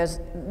fundamental, because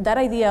that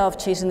idea of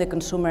chasing the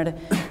consumer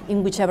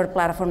in whichever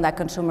platform that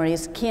consumer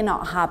is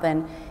cannot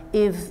happen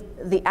if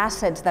the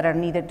assets that are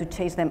needed to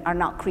chase them are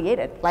not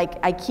created.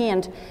 Like, I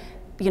can't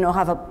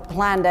have a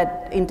plan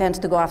that intends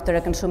to go after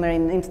a consumer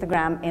in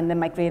Instagram, and then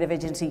my creative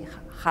agency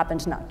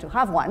happens not to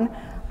have one.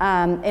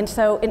 And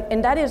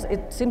that is,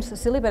 it seems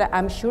silly, but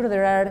I'm sure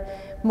there are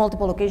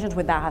multiple occasions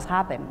where that has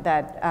happened,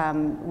 that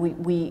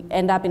we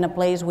end up in a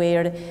place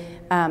where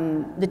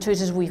the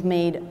choices we've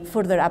made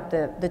further up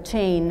the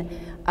chain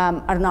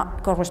are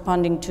not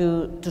corresponding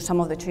to some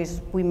of the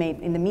choices we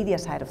made in the media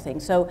side of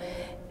things. So,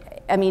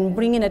 I mean,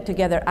 bringing it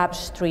together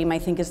upstream, I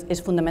think, is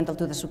fundamental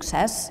to the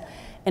success.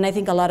 And I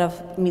think a lot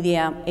of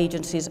media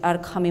agencies are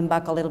coming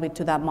back a little bit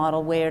to that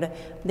model where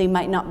they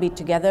might not be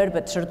together,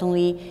 but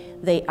certainly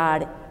they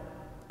are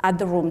at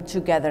the room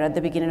together at the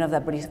beginning of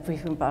that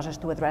briefing process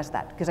to address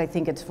that, because I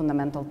think it's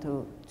fundamental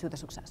to the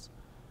success.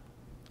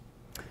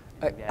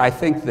 I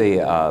think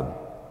the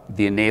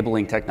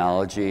enabling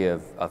technology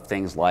of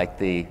things like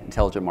the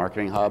Intelligent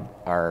Marketing Hub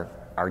are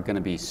going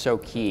to be so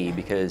key,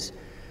 because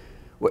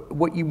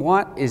what you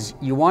want is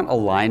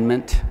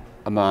alignment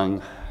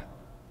among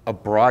a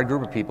broad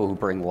group of people who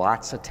bring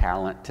lots of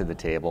talent to the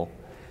table,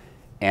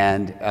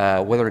 and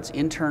whether it's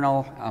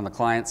internal on the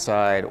client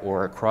side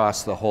or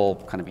across the whole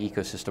kind of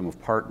ecosystem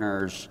of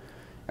partners,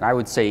 and I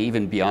would say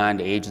even beyond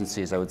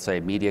agencies, I would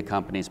say media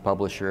companies,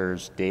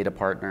 publishers, data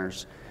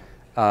partners,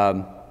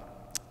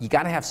 you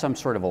got to have some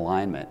sort of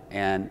alignment.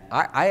 And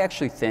I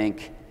actually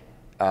think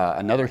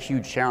another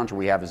huge challenge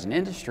we have as an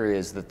industry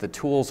is that the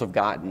tools have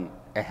gotten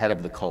ahead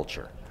of the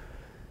culture.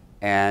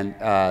 And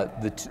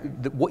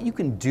what you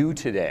can do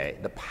today,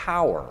 the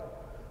power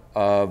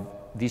of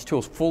these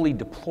tools fully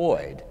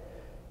deployed,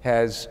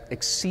 has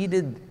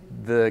exceeded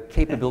the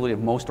capability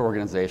of most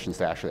organizations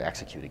to actually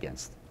execute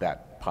against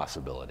that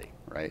possibility,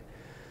 right?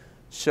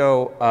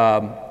 So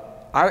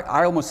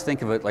I almost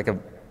think of it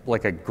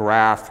like a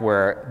graph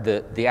where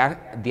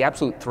the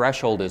absolute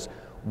threshold is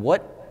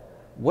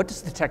what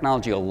does the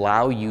technology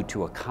allow you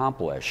to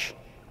accomplish,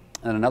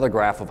 and another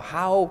graph of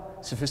how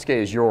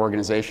sophisticated is your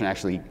organization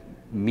actually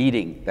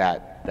meeting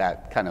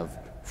that kind of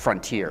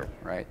frontier,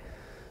 right?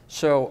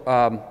 So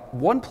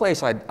one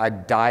place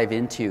I'd dive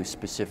into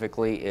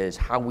specifically is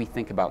how we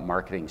think about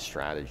marketing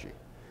strategy.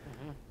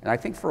 Mm-hmm. And I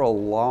think for a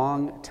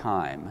long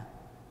time,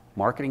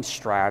 marketing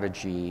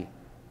strategy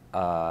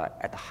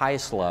at the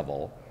highest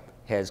level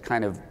has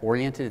kind of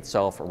oriented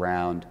itself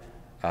around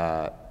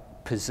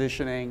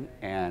positioning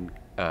and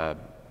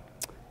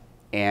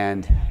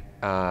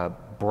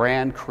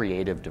brand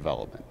creative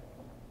development.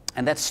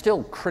 And that's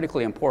still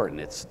critically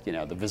important. It's,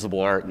 the visible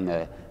art and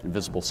the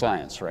invisible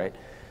science, right?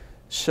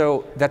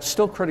 So that's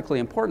still critically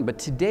important. But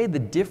today the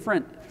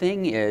different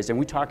thing is, and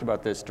we talked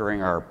about this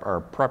during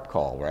our prep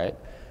call, right?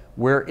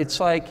 Where it's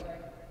like,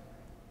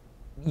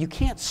 you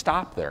can't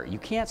stop there. You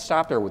can't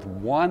stop there with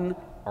one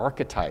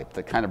archetype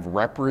that kind of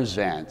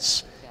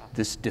represents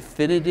this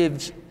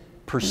definitive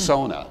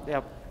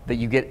persona that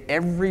you get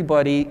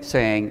everybody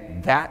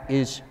saying, that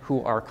is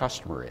who our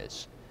customer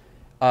is.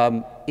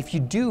 If you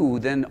do,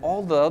 then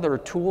all the other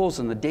tools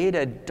and the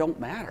data don't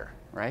matter,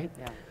 right?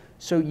 Yeah.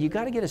 So you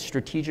got to get a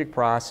strategic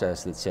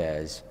process that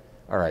says,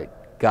 all right,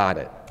 got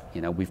it.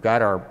 You know, we've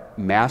got our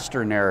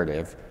master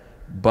narrative,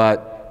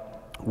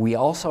 but we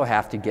also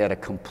have to get a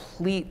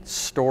complete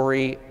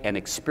story and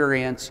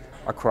experience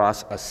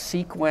across a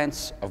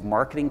sequence of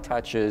marketing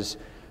touches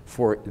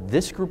for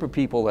this group of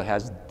people that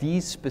has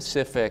these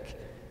specific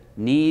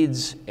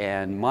needs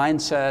and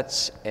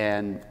mindsets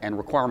and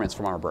requirements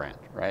from our brand,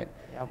 right?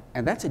 Yep.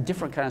 And that's a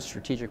different kind of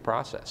strategic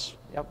process.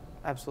 Yep,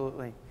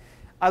 absolutely.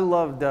 I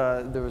loved,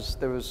 there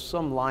was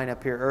some line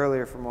up here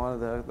earlier from one of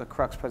the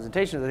Krux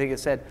presentations. I think it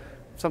said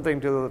something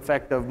to the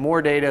effect of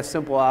more data,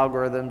 simple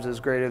algorithms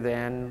is greater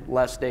than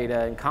less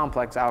data and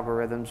complex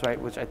algorithms, right?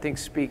 Which I think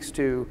speaks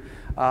to,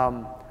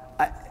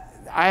 I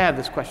have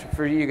this question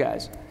for you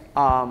guys.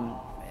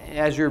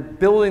 As you're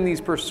building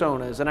these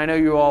personas, and I know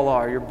you all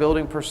are, you're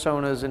building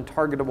personas and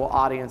targetable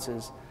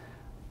audiences.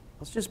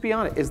 Let's just be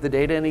honest, is the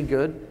data any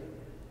good?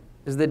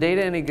 Is the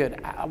data any good?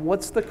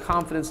 What's the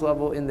confidence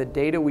level in the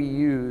data we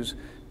use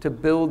to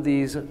build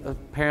these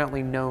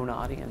apparently known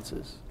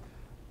audiences?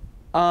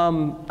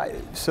 We'll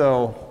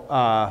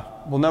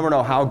never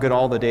know how good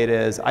all the data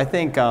is. I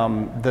think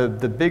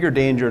the bigger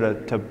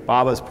danger to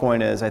Baba's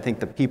point is, I think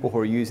the people who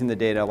are using the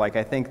data, like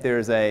I think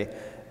there's a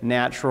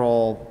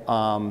natural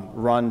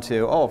run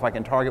to, oh, if I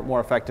can target more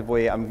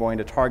effectively, I'm going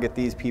to target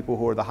these people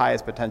who are the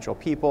highest potential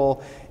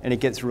people, and it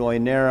gets really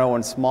narrow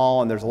and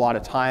small, and there's a lot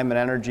of time and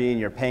energy, and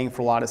you're paying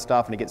for a lot of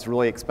stuff, and it gets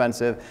really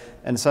expensive,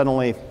 and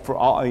suddenly, we're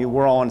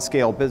all in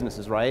scale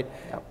businesses, right?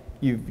 Yep.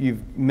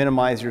 You've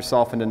minimized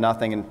yourself into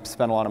nothing and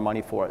spent a lot of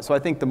money for it. So I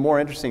think the more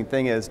interesting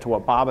thing is, to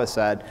what Baba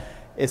said,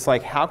 it's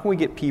like, how can we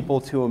get people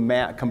to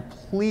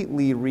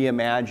completely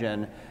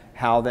reimagine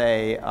how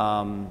they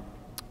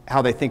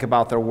think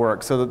about their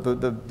work. So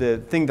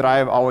the thing that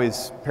I've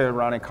always paired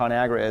around in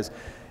ConAgra is,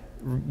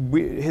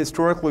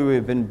 historically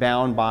we've been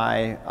bound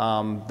by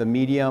the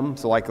medium,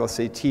 so like let's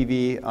say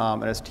TV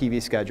and its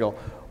TV schedule.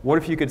 What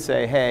if you could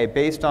say, hey,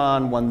 based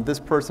on when this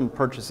person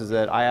purchases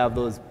it, I have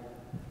those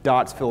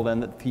dots filled in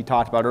that he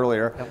talked about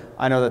earlier. Yep.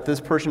 I know that this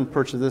person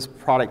purchased this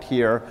product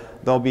here,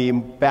 they'll be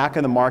back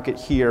in the market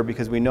here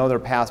because we know their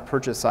past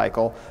purchase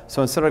cycle.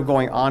 So instead of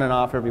going on and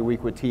off every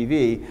week with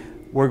TV,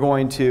 we're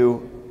going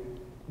to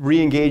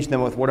re-engage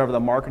them with whatever the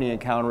marketing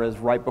encounter is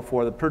right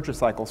before the purchase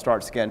cycle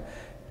starts again.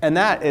 And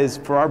that is,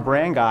 for our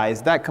brand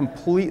guys, that's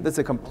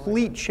a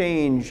complete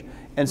change.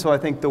 And so I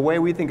think the way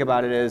we think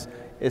about it is,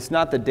 it's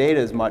not the data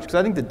as much, because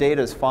I think the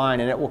data is fine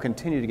and it will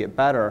continue to get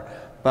better,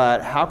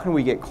 but how can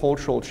we get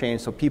cultural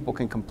change so people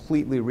can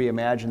completely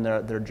reimagine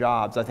their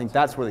jobs? I think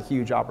that's where the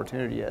huge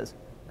opportunity is.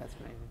 That's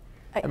amazing.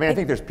 I mean, I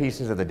think there's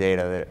pieces of the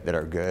data that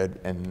are good,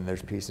 and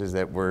there's pieces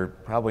that we're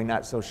probably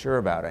not so sure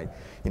about. I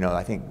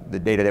think the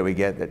data that we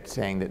get that's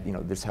saying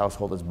that, this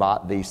household has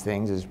bought these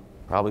things is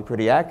probably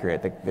pretty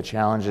accurate. The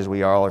challenges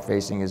we all are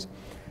facing is,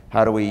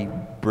 how do we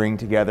bring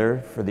together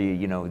for the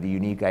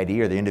unique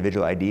ID or the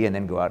individual ID, and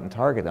then go out and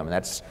target them? And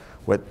that's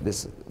what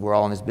we're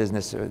all in this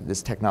business,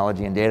 this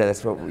technology and data.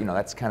 That's what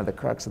that's kind of the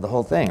crux of the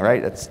whole thing, right?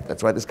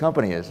 That's why this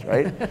company is,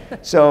 right?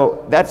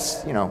 So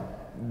that's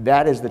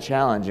that is the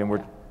challenge, and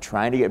we're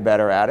trying to get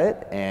better at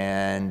it,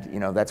 and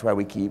that's why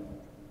we keep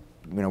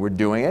we're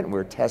doing it,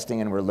 we're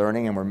testing and we're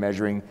learning and we're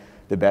measuring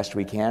the best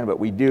we can. But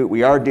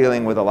we are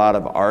dealing with a lot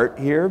of art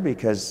here,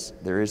 because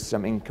there is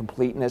some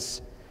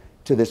incompleteness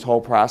to this whole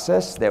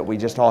process that we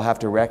just all have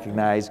to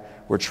recognize.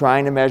 We're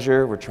trying to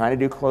measure, we're trying to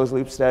do closed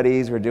loop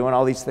studies, we're doing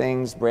all these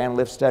things, brand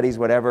lift studies,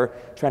 whatever,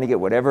 trying to get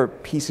whatever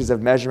pieces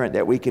of measurement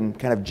that we can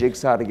kind of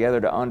jigsaw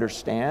together to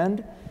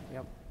understand.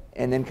 Yep.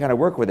 And then kind of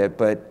work with it.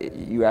 But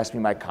you asked me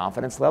my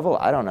confidence level,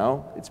 I don't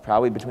know, it's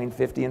probably between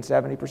 50 and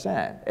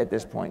 70% at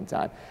this point in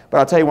time. But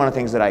I'll tell you one of the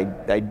things that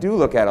I do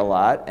look at a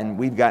lot, and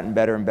we've gotten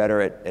better and better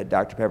at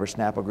Dr. Pepper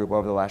Snapple Group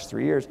over the last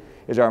 3 years,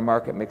 is our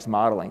market mix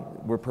modeling.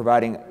 We're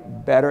providing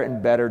better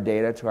and better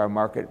data to our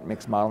market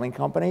mix modeling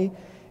company,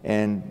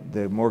 and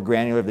the more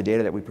granular the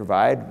data that we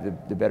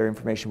provide, the better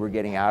information we're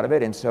getting out of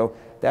it. And so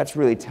that's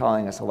really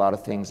telling us a lot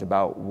of things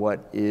about what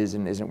is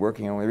and isn't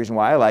working. And the reason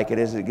why I like it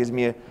is it gives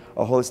me a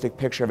holistic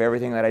picture of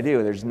everything that I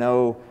do. There's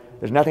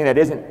nothing that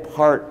isn't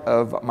part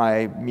of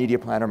my media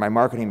plan or my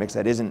marketing mix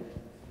that isn't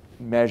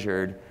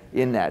measured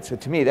in that. So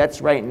to me,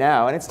 that's right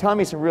now, and it's telling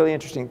me some really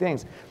interesting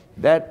things.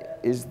 That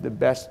is the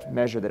best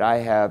measure that I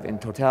have in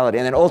totality.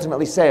 And then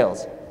ultimately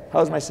sales.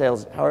 How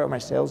are my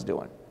sales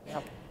doing?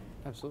 Yep,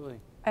 absolutely.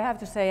 I have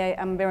to say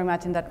I'm very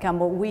much in that camp.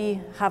 What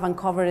we have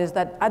uncovered is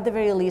that, at the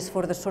very least,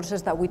 for the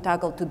sources that we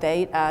tackled to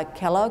date at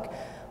Kellogg,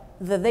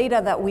 the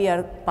data that we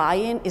are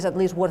buying is at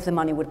least worth the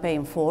money we're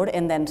paying for,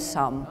 and then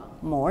some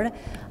more.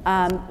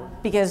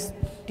 Because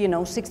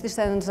 60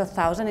 cents a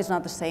thousand is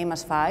not the same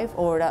as $5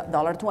 or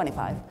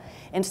 $1.25.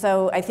 And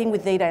so I think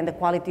with data and the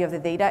quality of the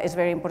data, it's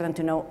very important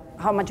to know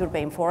how much you're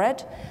paying for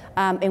it,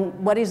 and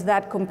what is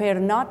that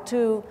compared not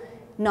to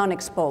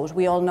non-exposed.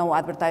 We all know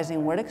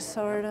advertising works,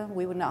 or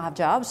we would not have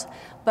jobs,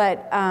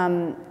 but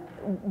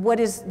what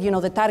is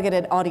the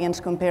targeted audience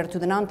compared to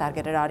the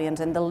non-targeted audience,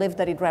 and the lift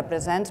that it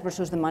represents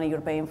versus the money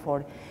you're paying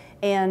for.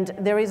 And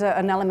there is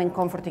an element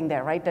comforting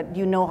there, right? That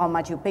you know how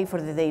much you pay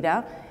for the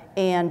data,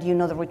 and you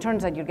know the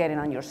returns that you're getting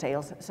on your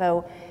sales.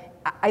 So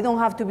I don't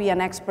have to be an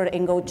expert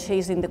and go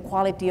chasing the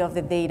quality of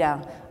the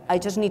data. I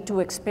just need to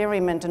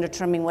experiment and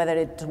determine whether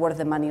it's worth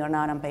the money or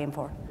not I'm paying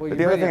for. But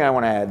the other thing I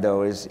want to add,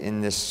 though, is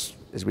in this,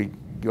 as we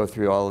go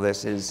through all of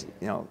this, is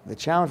the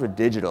challenge with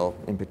digital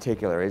in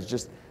particular is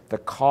just the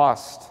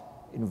cost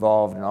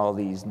involved in all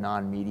these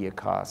non-media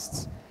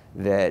costs.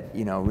 That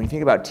when you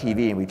think about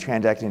TV, and we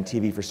transacted in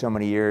TV for so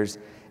many years,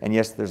 and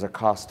yes, there's a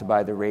cost to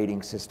buy the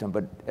rating system,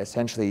 but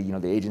essentially,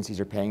 the agencies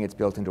are paying. It's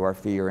built into our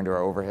fee or into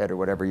our overhead or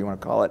whatever you want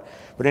to call it.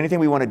 But anything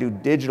we want to do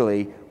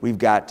digitally, we've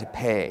got to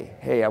pay.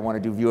 Hey, I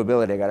want to do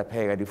viewability, I got to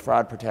pay. I got to do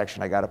fraud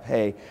protection, I got to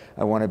pay.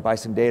 I want to buy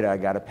some data, I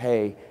got to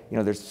pay.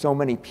 There's so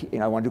many.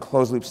 I want to do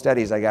closed loop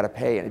studies, I got to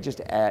pay. And it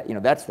just,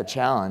 that's the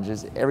challenge.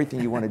 Is everything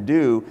you want to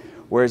do.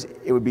 Whereas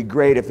it would be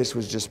great if this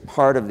was just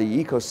part of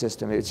the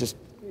ecosystem.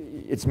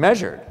 It's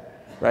measured.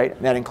 Right?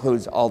 And that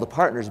includes all the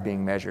partners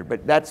being measured.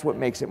 But that's what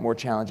makes it more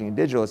challenging in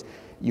digital is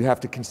you have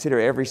to consider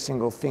every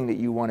single thing that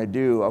you want to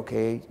do.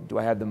 Okay, do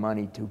I have the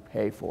money to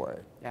pay for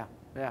it? Yeah.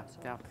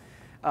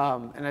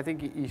 And I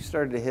think you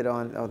started to hit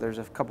on, there's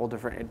a couple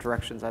different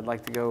directions I'd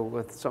like to go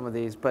with some of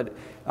these, but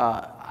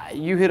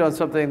you hit on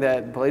something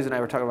that Blaise and I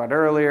were talking about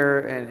earlier,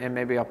 and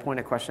maybe I'll point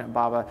a question at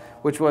Baba,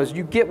 which was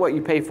you get what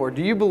you pay for.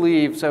 Do you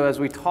believe, so as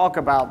we talk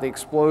about the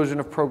explosion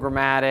of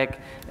programmatic,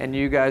 and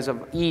you guys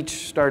have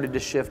each started to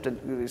shift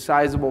a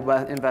sizable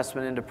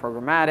investment into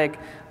programmatic,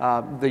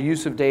 the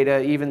use of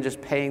data, even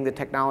just paying the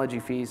technology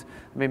fees.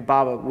 I mean,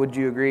 Baba, would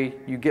you agree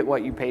you get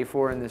what you pay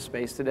for in this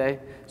space today?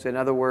 So in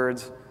other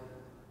words,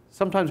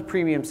 sometimes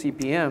premium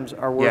CPMs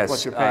are worth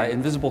what you're paying.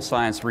 Invisible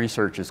science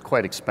research is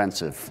quite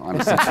expensive on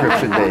a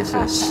subscription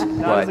basis,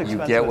 but you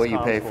get what you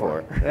pay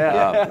for.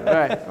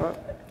 Right. Well,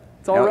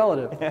 it's all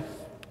relative.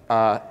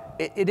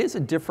 It is a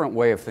different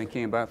way of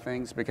thinking about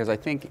things because I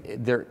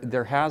think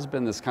there has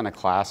been this kind of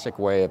classic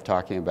way of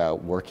talking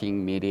about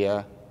working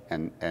media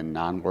and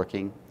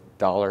non-working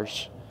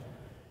dollars.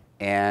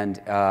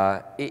 And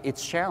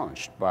it's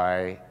challenged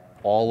by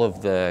all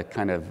of the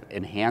kind of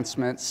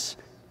enhancements,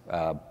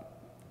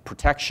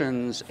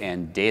 protections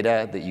and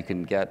data that you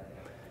can get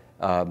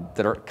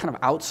that are kind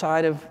of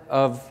outside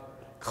of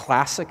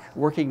classic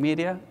working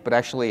media, but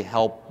actually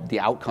help the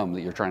outcome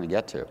that you're trying to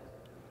get to.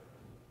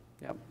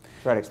 Yep.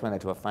 Try to explain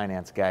that to a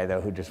finance guy,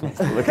 though, who just wants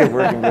to look at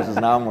working versus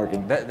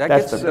non-working. That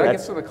gets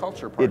to the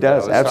culture part. It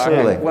does,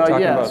 absolutely.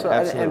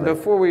 And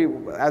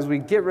before as we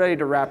get ready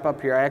to wrap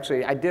up here,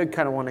 I did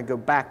kind of want to go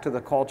back to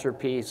the culture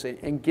piece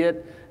and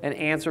get an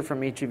answer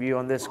from each of you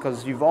on this,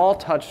 because you've all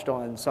touched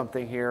on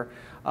something here,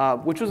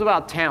 which was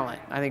about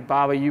talent. I think,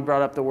 Baba, you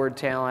brought up the word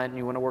talent, and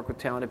you want to work with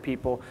talented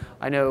people.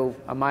 I know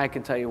Amaya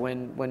can tell you,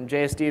 when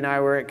JSD and I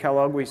were at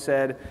Kellogg, we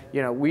said,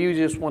 we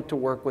just want to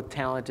work with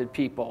talented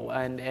people,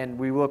 and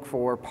we look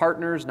for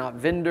partners, not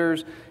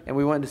vendors, and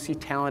we wanted to see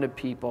talented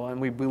people, and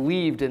we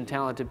believed in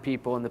talented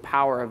people and the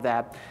power of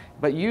that.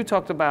 But you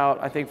talked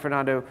about, I think,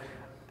 Fernando,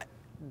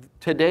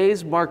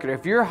 today's marketer.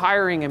 If you're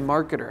hiring a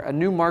marketer, a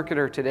new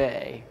marketer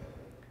today,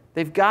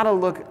 they've got to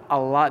look a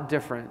lot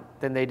different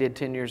than they did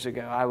 10 years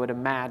ago, I would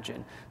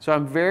imagine. So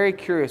I'm very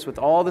curious, with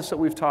all this that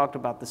we've talked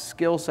about, the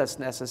skill sets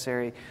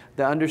necessary,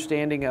 the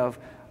understanding of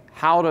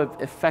how to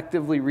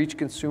effectively reach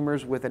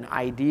consumers with an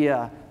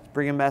idea,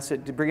 bring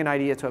an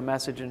idea to a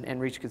message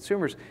and reach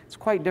consumers. It's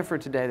quite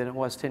different today than it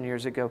was 10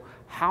 years ago.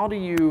 How do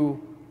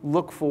you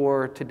look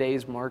for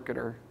today's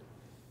marketer?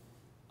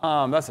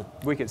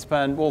 We could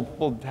spend,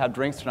 we'll have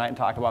drinks tonight and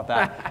talk about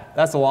that.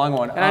 That's a long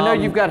one. And I know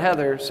you've got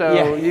Heather,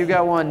 so you've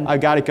got one. I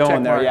got it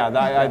going there, yeah.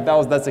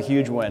 That's a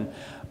huge win.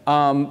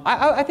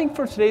 I think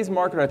for today's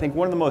marketer, I think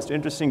one of the most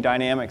interesting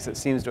dynamics that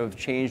seems to have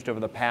changed over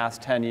the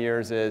past 10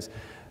 years is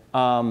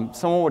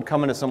someone would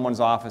come into someone's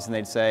office and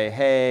they'd say,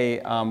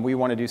 hey, we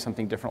want to do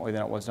something differently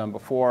than it was done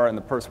before, and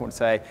the person would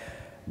say,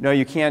 no,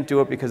 you can't do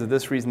it because of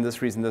this reason,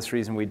 this reason, this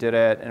reason. We did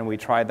it, and we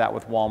tried that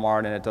with Walmart,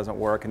 and it doesn't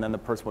work, and then the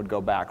person would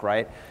go back,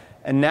 right?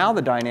 And now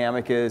the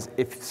dynamic is,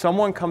 if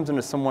someone comes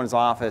into someone's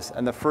office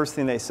and the first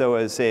thing they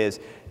say is,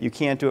 you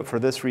can't do it for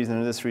this reason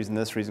and this reason,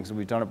 this reason, because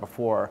we've done it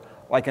before.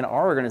 Like in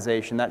our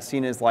organization, that's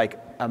seen as like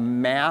a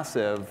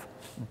massive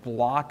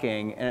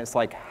blocking, and it's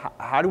like,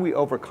 how do we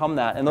overcome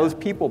that? And those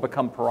people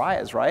become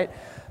pariahs, right?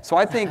 So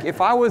I think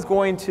if I was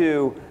going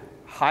to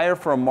hire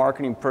for a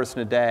marketing person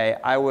today,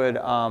 I would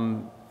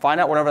find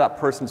out whatever that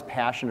person's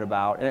passionate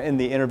about in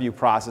the interview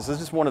process. It's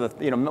just one of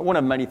the, one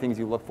of many things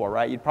you look for,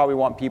 right? You'd probably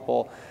want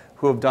people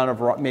who have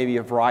done maybe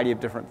a variety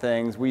of different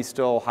things. We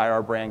still hire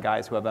our brand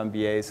guys who have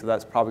MBAs, so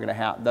that's probably going to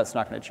happen. That's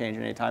not going to change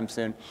anytime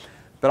soon.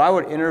 But I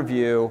would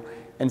interview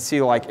and see,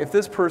 like, if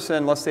this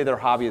person, let's say their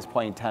hobby is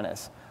playing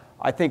tennis,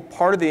 I think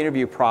part of the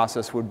interview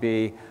process would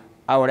be,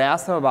 I would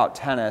ask them about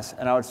tennis,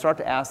 and I would start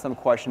to ask them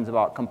questions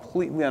about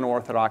completely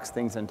unorthodox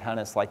things in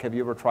tennis, like, have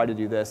you ever tried to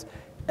do this?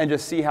 And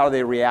just see how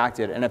they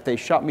reacted. And if they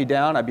shut me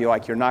down, I'd be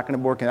like, you're not going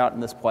to work it out in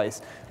this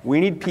place. We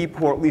need people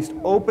who are at least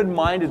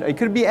open-minded. It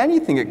could be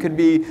anything. It could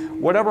be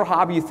whatever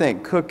hobby you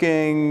think,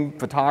 cooking,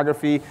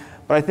 photography.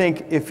 But I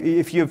think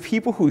if you have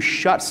people who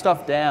shut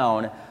stuff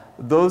down,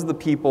 those are the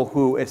people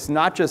who, it's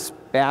not just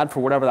bad for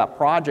whatever that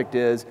project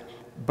is,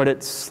 but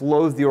it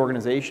slows the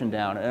organization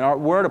down.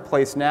 And we're at a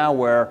place now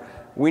where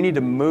we need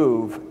to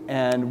move,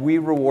 and we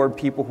reward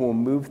people who will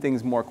move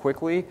things more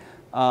quickly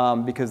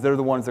because they're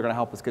the ones that are going to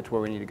help us get to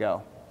where we need to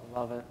go.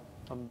 Love it.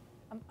 I'm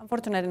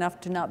fortunate enough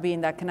to not be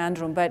in that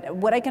conundrum, but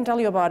what I can tell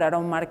you about our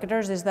own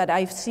marketers is that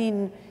I've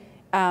seen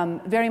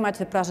very much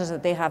the process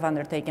that they have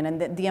undertaken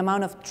and the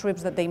amount of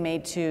trips that they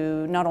made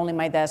to not only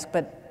my desk,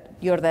 but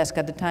your desk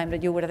at the time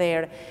that you were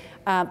there,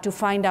 to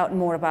find out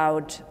more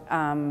about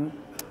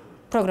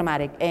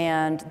programmatic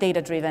and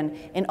data-driven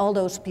and all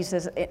those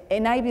pieces.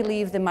 And I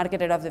believe the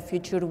marketer of the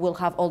future will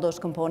have all those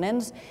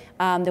components.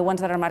 The ones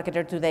that are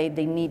marketed today,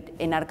 they need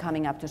and are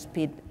coming up to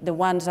speed. The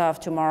ones of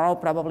tomorrow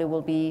probably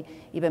will be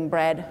even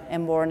bred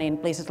and born in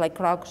places like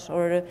Krux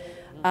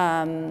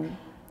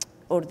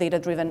or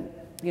data-driven,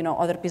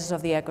 other pieces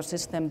of the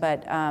ecosystem.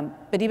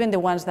 But even the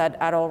ones that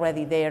are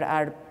already there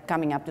are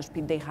coming up to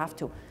speed. They have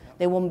to.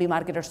 They won't be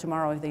marketers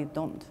tomorrow if they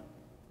don't.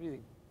 What do you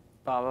think,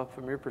 Baba,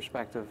 from your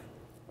perspective?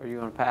 Are you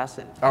going to pass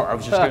it? Oh, I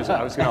was just going to say,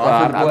 I was going to Well,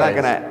 offer I'm the not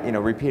blaze. going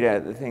to, repeat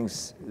the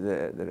things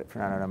that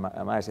Fernando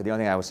and Maya said. The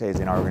only thing I would say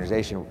is in our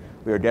organization,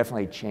 we are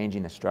definitely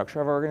changing the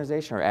structure of our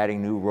organization. We're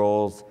adding new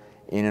roles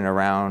in and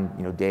around,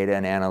 data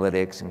and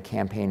analytics and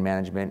campaign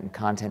management and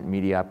content and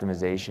media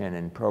optimization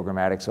and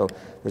programmatic. So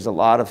there's a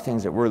lot of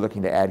things that we're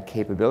looking to add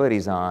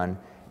capabilities on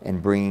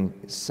and bringing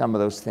some of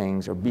those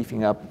things or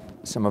beefing up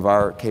some of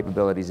our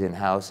capabilities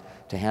in-house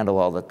to handle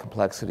all the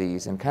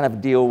complexities and kind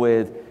of deal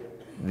with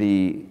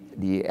the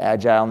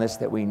agileness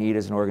that we need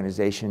as an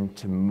organization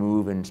to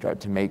move and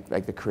start to make,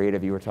 like the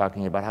creative you were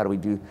talking about, how do we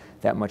do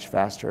that much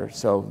faster?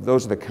 So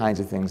those are the kinds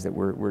of things that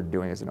we're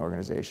doing as an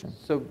organization.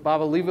 So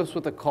Baba, leave us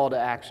with a call to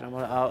action.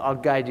 I'll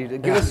guide you.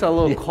 Give us a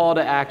little call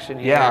to action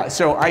here. Yeah,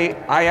 so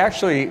I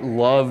actually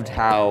loved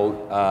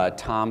how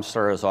Tom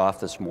started us off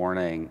this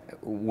morning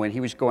when he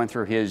was going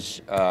through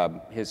his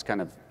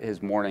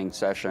morning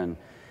session.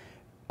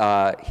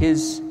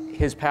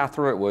 His path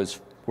through it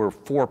were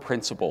 4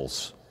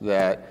 principles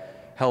that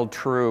held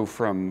true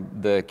from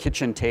the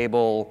kitchen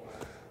table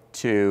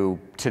to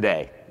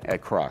today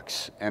at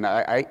Krux. And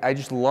I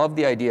just love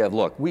the idea of,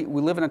 look, we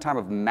live in a time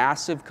of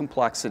massive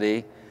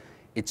complexity.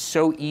 It's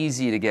so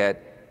easy to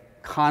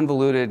get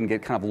convoluted and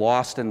get kind of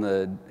lost in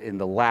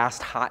the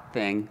last hot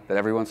thing that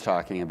everyone's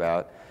talking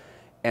about.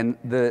 And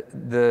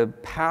the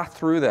path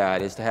through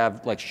that is to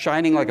have, like,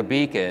 shining like a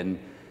beacon,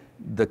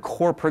 the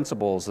core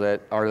principles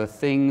that are the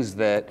things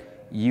that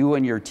you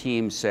and your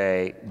team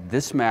say,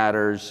 this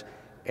matters,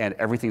 and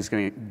everything's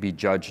going to be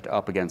judged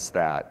up against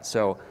that.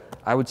 So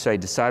I would say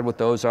decide what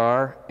those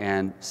are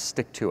and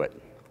stick to it.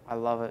 I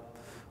love it.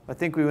 I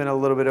think we went a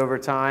little bit over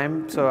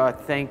time, so I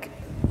thank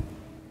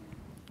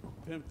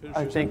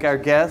our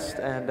guest,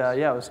 and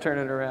yeah, I was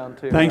turning around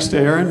too. Thanks to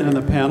Aaron and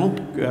the panel.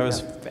 It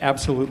was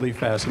absolutely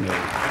fascinating.